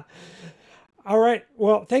it, yeah. All right.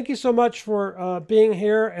 Well, thank you so much for being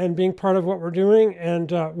here and being part of what we're doing. And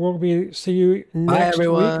see you next week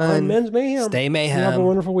on Men's Mayhem. Stay mayhem. Have a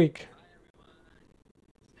wonderful week.